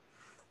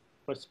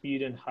 For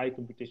speed and high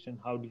computation,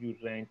 how do you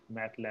rank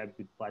MATLAB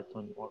with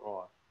Python or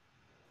R?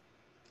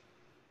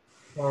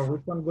 For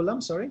which one,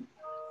 Gulam? Sorry?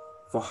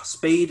 For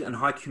speed and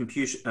high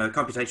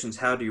computations,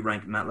 how do you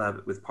rank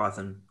MATLAB with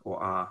Python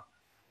or R?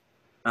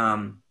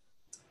 I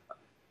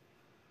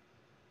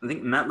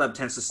think MATLAB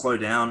tends to slow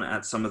down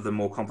at some of the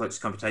more complex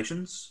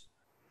computations.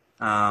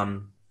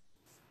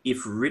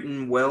 If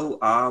written well,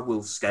 R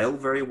will scale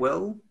very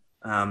well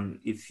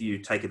if you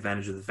take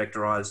advantage of the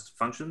vectorized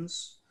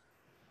functions.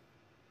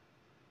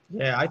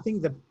 Yeah, I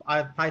think the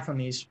Python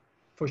is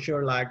for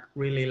sure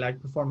really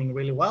performing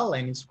really well,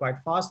 and it's quite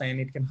fast and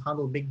it can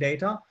handle big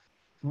data.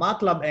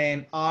 MATLAB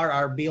and R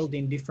are built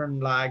in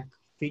different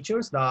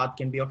features that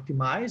can be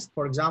optimized.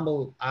 For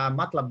example,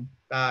 MATLAB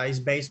is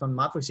based on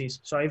matrices.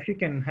 So if you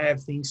can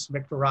have things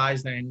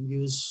vectorized and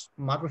use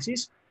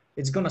matrices,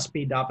 it's gonna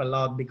speed up a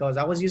lot, because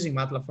I was using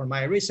MATLAB for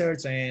my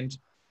research, and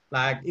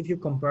if you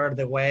compare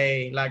the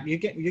way, you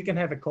can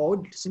have a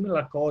code,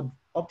 similar code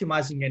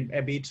optimizing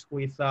a bit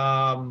with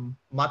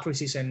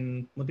matrices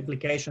and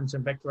multiplications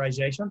and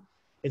vectorization,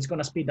 it's going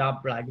to speed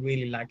up like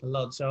really like a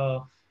lot.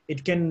 So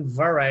it can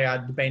vary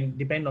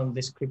depend on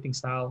the scripting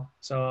style.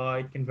 So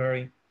it can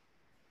vary.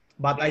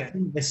 But I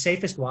think the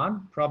safest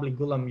one, probably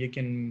Gulam, you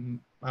can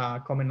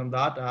comment on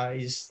that,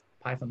 is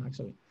Python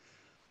actually.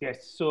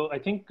 Yes, so I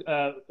think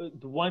the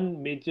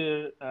one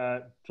major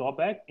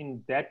drawback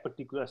in that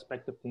particular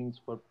aspect of things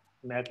for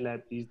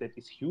MATLAB is that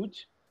it's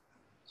huge.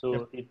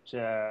 So it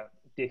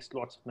takes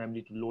lots of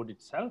memory to load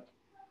itself.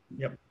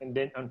 Yep. And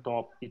then on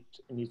top, it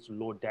needs to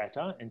load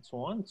data and so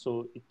on.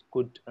 So it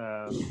could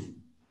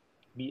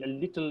be a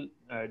little,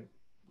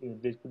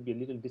 there could be a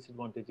little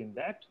disadvantage in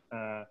that.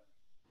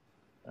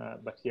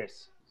 But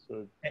yes.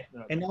 So,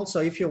 and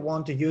also, if you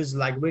want to use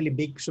like really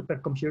big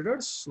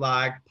supercomputers,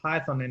 like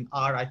Python and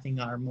R, I think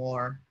are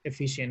more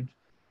efficient.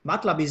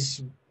 MATLAB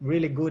is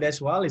really good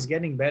as well. It's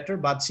getting better,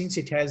 but since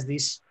it has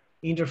this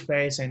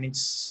interface and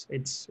it's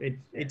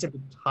a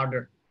bit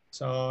harder,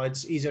 so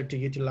it's easier to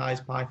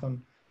utilize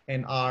Python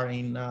and R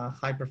in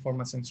high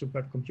performance and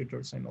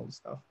supercomputers and all this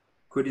stuff.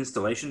 Could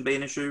installation be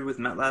an issue with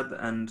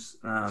MATLAB and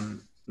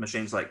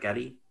machines like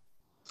Gaddy?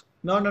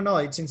 No,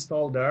 it's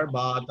installed there,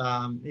 but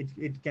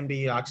it can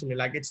be actually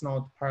like it's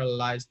not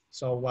parallelized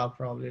so well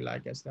probably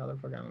like as the other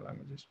programming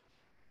languages.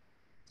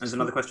 There's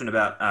another question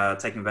about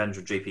taking advantage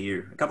of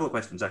GPU. A couple of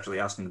questions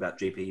actually asking about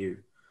GPU.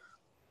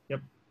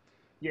 Yep.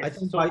 Yes. I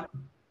think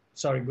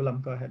sorry,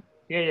 Gulam, go ahead.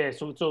 Yeah.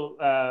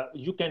 So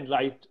you can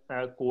write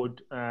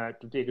code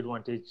to take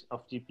advantage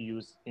of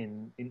GPUs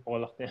in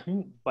all of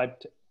them,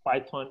 but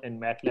Python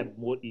and MATLAB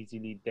more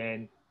easily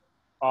than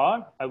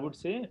R, I would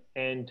say.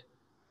 And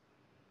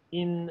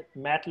in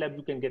MATLAB,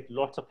 you can get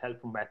lots of help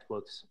from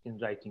MathWorks in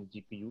writing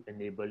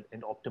GPU-enabled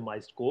and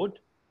optimized code.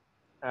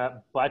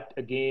 But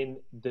again,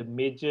 the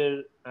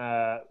major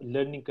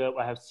learning curve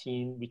I have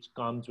seen, which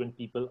comes when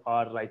people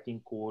are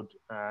writing code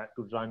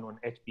to run on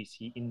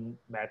HPC in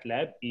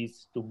MATLAB,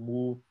 is to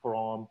move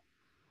from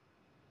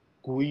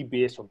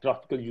GUI-based or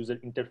graphical user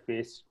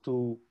interface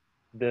to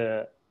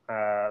the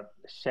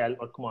shell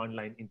or command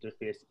line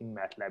interface in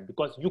MATLAB.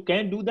 Because you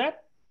can do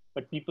that,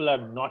 but people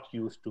are not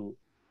used to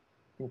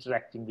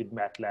interacting with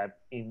MATLAB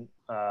in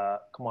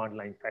command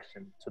line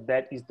fashion. So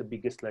that is the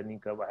biggest learning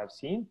curve I have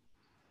seen.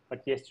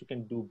 But yes, you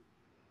can do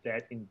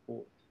that in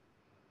both.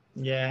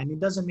 Yeah, and it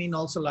doesn't mean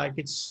also like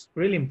it's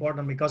really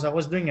important because I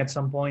was doing at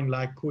some point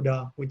like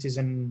CUDA, which is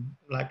an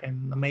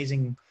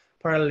amazing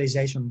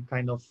parallelization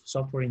kind of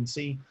software in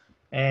C,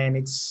 and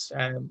it's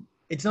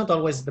not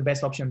always the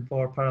best option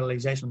for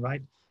parallelization,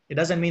 right? It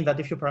doesn't mean that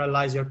if you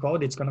parallelize your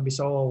code, it's going to be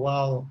so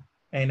well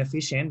and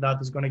efficient that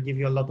it's going to give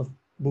you a lot of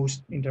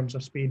boost in terms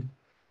of speed.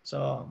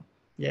 So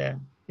yeah,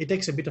 it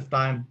takes a bit of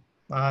time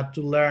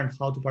to learn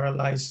how to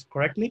parallelize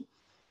correctly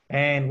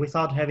and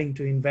without having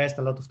to invest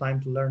a lot of time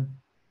to learn.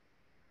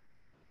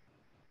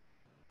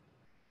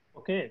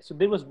 Okay, so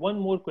there was one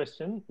more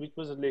question which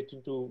was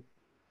related to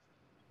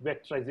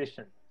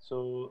vectorization.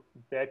 So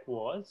that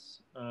was,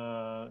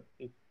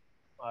 if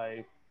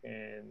I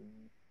can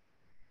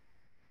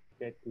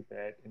get to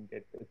that and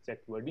get the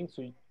exact wording.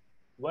 So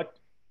what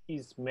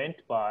is meant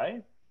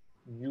by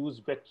use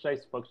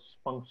vectorized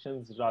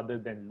functions rather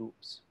than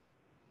loops?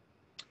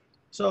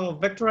 So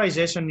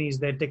vectorization is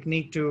the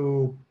technique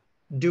to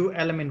do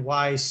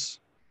element-wise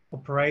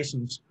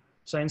operations.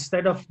 So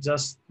instead of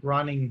just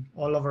running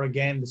all over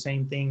again the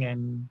same thing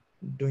and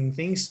doing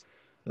things,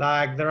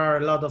 like there are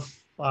a lot of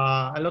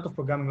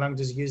programming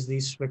languages use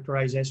this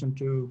vectorization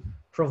to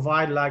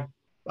provide like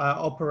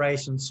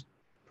operations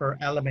per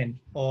element,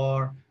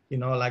 or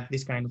like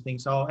this kind of thing.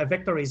 So a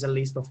vector is a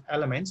list of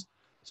elements,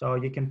 so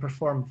you can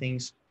perform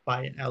things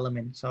by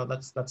element. So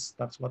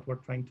that's what we're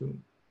trying to.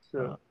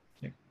 So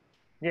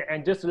yeah,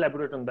 and just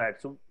elaborate on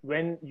that. So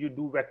when you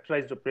do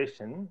vectorized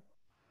operation,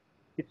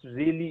 it's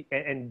really,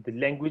 and the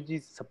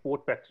languages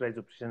support vectorized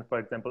operation. For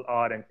example,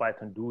 R and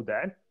Python do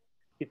that.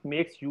 It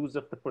makes use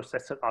of the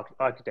processor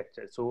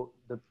architecture. So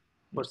the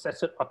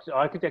processor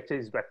architecture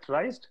is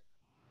vectorized.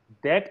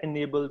 That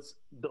enables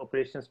the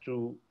operations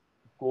to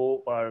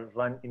go or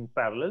run in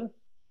parallel,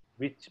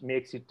 which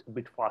makes it a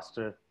bit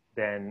faster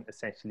than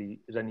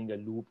essentially running a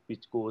loop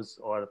which goes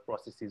or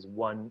processes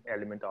one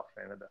element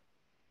after another.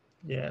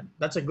 Yeah,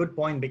 that's a good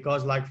point,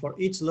 because like for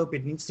each loop,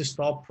 it needs to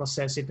stop,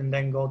 process it, and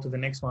then go to the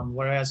next one.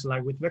 Whereas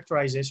like with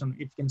vectorization,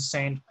 it can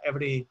send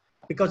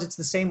because it's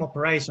the same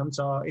operation,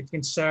 so it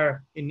can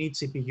share in each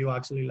CPU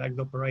actually like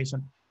the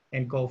operation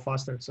and go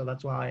faster. So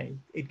that's why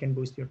it can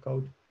boost your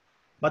code.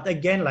 But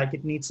again, like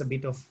it needs a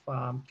bit of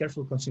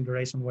careful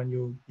consideration when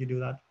you do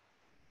that.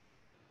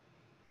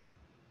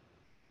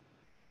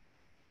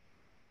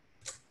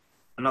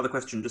 Another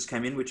question just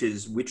came in, which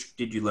is, which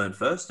did you learn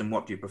first and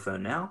what do you prefer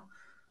now?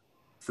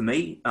 For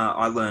me,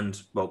 I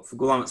learned, well, for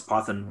Gulam, it's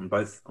Python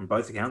on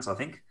both accounts, I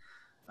think.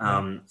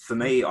 For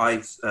me,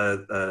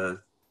 the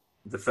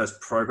first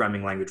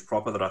programming language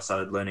proper that I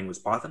started learning was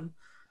Python.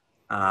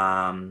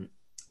 But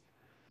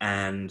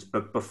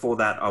before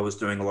that, I was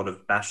doing a lot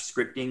of bash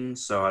scripting.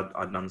 So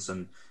I'd done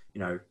some,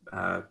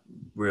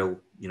 real,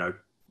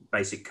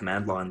 basic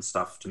command line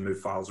stuff to move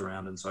files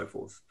around and so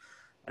forth.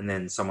 And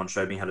then someone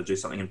showed me how to do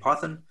something in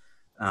Python.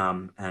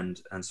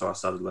 And so I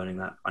started learning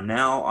that. And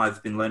now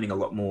I've been learning a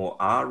lot more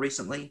R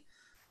recently.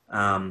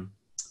 I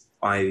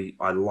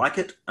like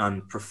it.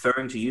 I'm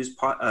preferring to use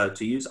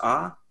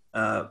R,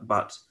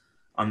 but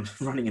I'm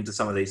running into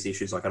some of these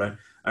issues. Like I don't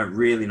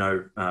really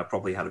know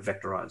properly how to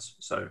vectorize.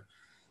 So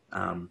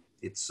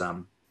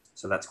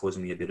so that's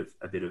causing me a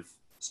bit of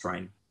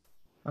strain.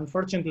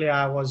 Unfortunately,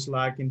 I was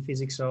like in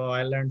physics, so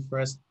I learned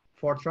first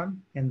Fortran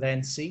and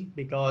then C,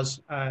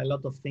 because a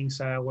lot of things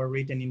were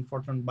written in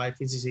Fortran by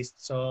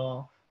physicists.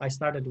 So I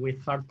started with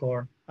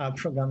hardcore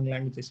programming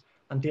languages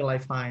until I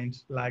find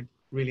like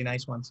really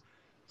nice ones.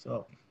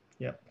 So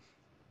yeah.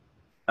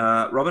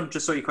 Robin,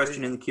 just saw your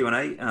question in the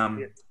Q&A.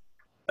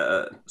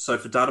 So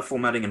for data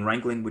formatting and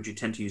wrangling, would you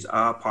tend to use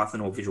R,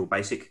 Python, or Visual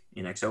Basic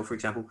in Excel, for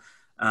example?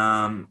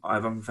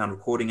 I've often found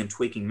recording and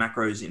tweaking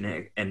macros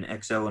in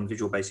Excel and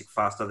Visual Basic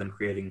faster than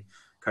creating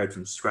code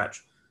from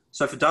scratch.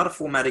 So for data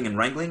formatting and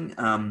wrangling,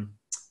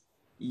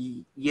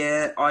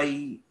 yeah,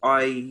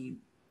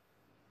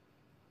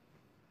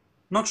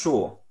 not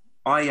sure.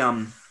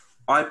 I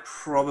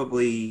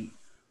probably,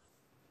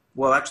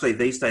 well, actually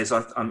these days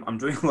I'm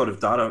doing a lot of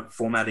data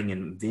formatting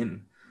in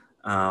Vim,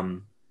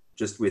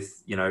 just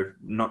with, you know,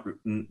 not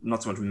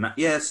so much,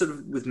 sort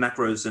of with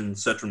macros and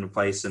search and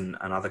replace and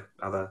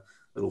other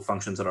little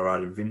functions that I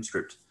write in Vim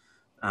script.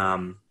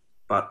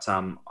 But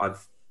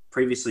I've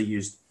previously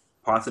used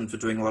Python for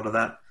doing a lot of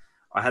that.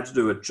 I had to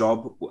do a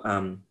job,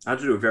 I had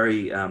to do a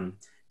very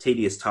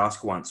tedious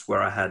task once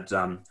where I had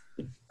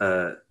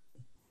a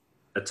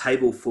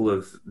table full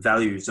of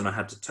values and I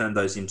had to turn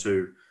those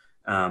into,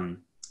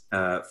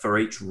 for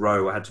each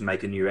row, I had to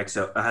make a new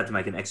I had to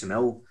make an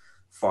XML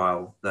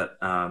file that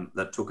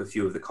that took a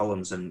few of the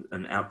columns and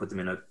output them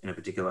in a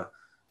particular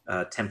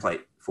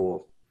template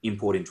for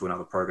import into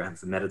another program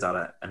for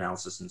metadata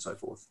analysis and so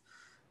forth.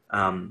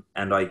 And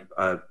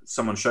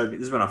someone showed me,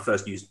 this is when I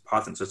first used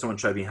Python, so someone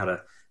showed me how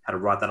to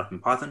write that up in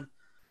Python,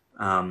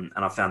 and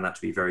I found that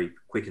to be very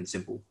quick and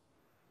simple.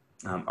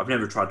 I've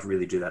never tried to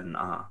really do that in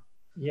R.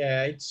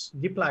 Yeah, it's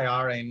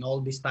dplyr and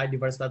all these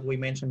tidyverse that we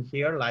mentioned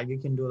here. Like you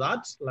can do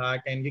that,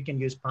 like, and you can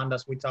use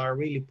pandas, which are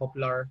really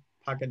popular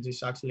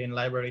packages actually in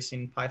libraries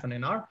in Python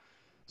and R.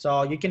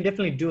 So you can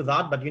definitely do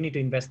that, but you need to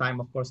invest time,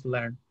 of course, to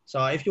learn.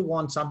 So if you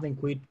want something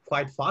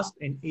quite fast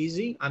and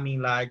easy, I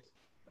mean, like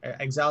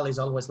Excel is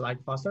always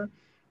like faster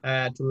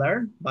to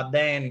learn, but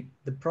then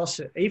the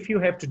process, if you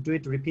have to do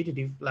it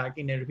repetitive, like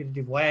in a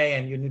repetitive way,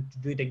 and you need to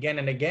do it again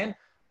and again,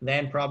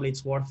 then probably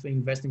it's worth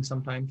investing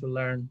some time to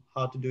learn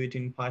how to do it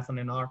in Python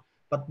and R.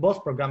 But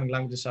both programming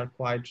languages are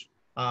quite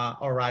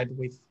all right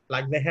with,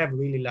 like, they have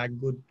really like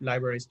good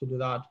libraries to do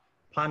that.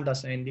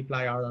 Pandas and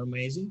dplyr are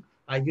amazing.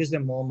 I use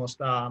them almost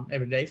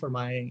every day for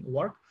my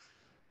work,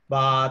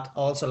 but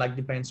also like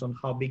depends on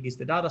how big is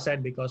the data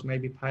set, because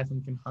maybe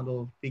Python can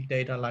handle big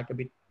data like a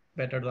bit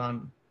better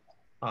than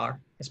R,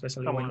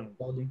 especially when you're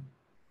coding.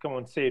 Come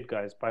on, say it,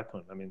 guys.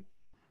 Python. I mean,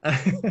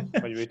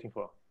 what are you waiting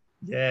for?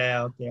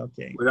 Yeah,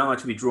 okay. We don't like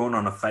to be drawn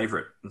on a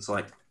favorite. It's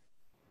like,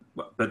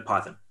 but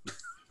Python.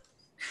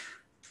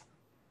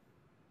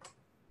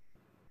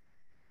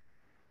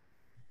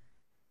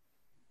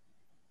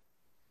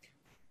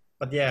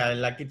 But yeah,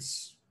 like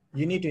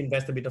you need to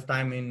invest a bit of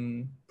time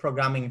in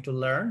programming to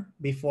learn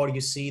before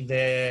you see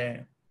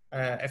the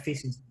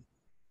efficiency.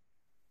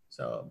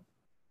 So.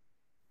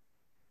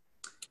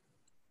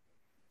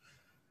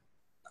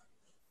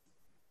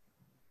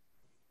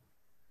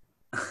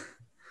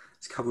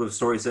 A couple of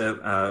stories there,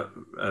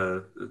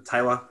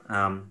 Taylor.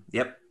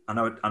 Yep, I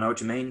know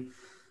what you mean.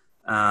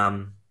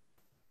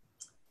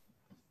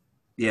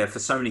 Yeah, for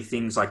so many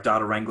things like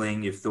data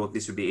wrangling, you've thought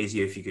this would be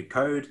easier if you could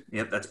code.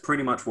 Yep, that's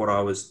pretty much what I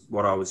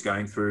was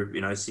going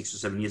through, 6 or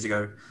 7 years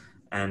ago,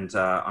 and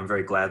I'm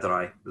very glad that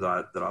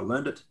I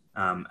learned it,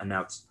 and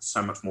now it's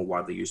so much more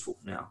widely useful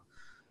now.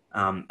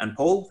 And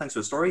Paul, thanks for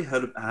the story.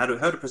 I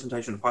heard a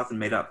presentation of Python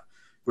Meetup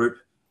group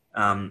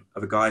of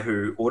a guy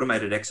who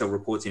automated Excel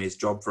reports in his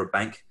job for a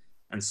bank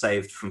and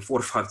saved from 4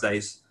 to 5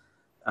 days,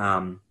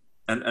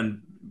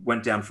 and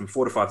went down from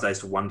 4 to 5 days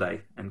to 1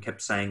 day, and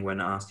kept saying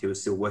when asked he was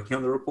still working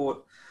on the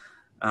report.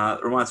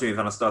 It reminds me of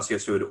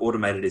Anastasios, who had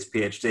automated his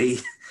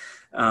PhD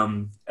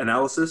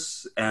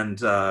analysis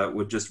and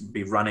would just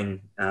be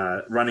running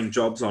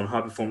jobs on high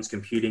performance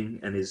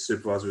computing, and his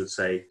supervisor would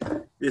say,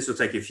 "This will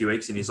take you a few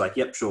weeks," and he's like,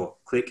 "Yep, sure,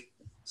 click,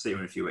 see you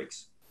in a few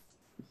weeks."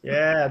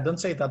 Yeah, don't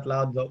say it out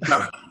loud though.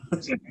 No.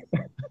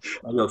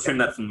 I'll trim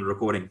that from the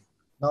recording.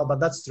 No,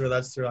 but that's true.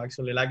 That's true.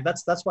 Actually, like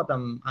that's what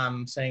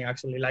I'm saying.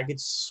 Actually, like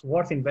it's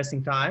worth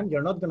investing time.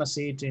 You're not gonna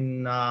see it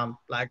in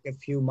like a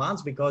few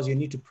months because you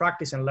need to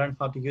practice and learn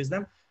how to use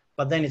them.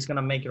 But then it's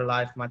gonna make your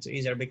life much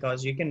easier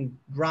because you can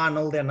run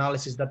all the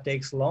analysis that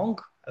takes long,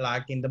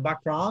 like in the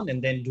background,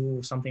 and then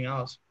do something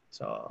else.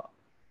 So.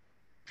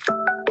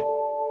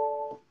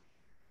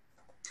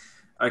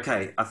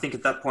 Okay, I think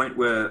at that point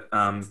we're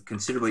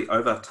considerably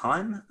over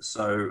time.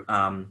 So.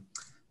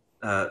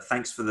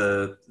 Thanks for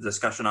the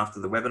discussion after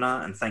the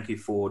webinar, and thank you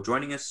for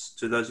joining us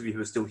to those of you who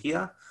are still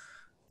here.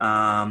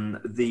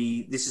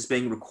 This is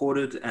being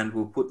recorded, and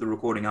we'll put the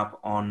recording up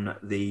on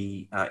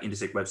the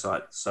Intersect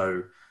website,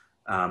 so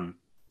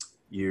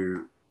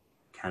you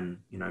can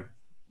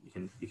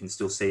you can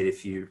still see it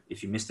if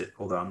you missed it.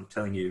 Although I'm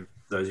telling you,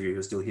 those of you who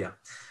are still here.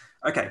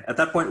 Okay, at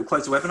that point we'll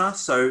close the webinar.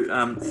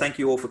 So thank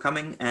you all for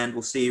coming, and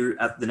we'll see you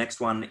at the next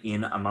one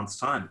in a month's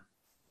time.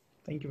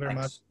 Thank you very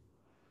much.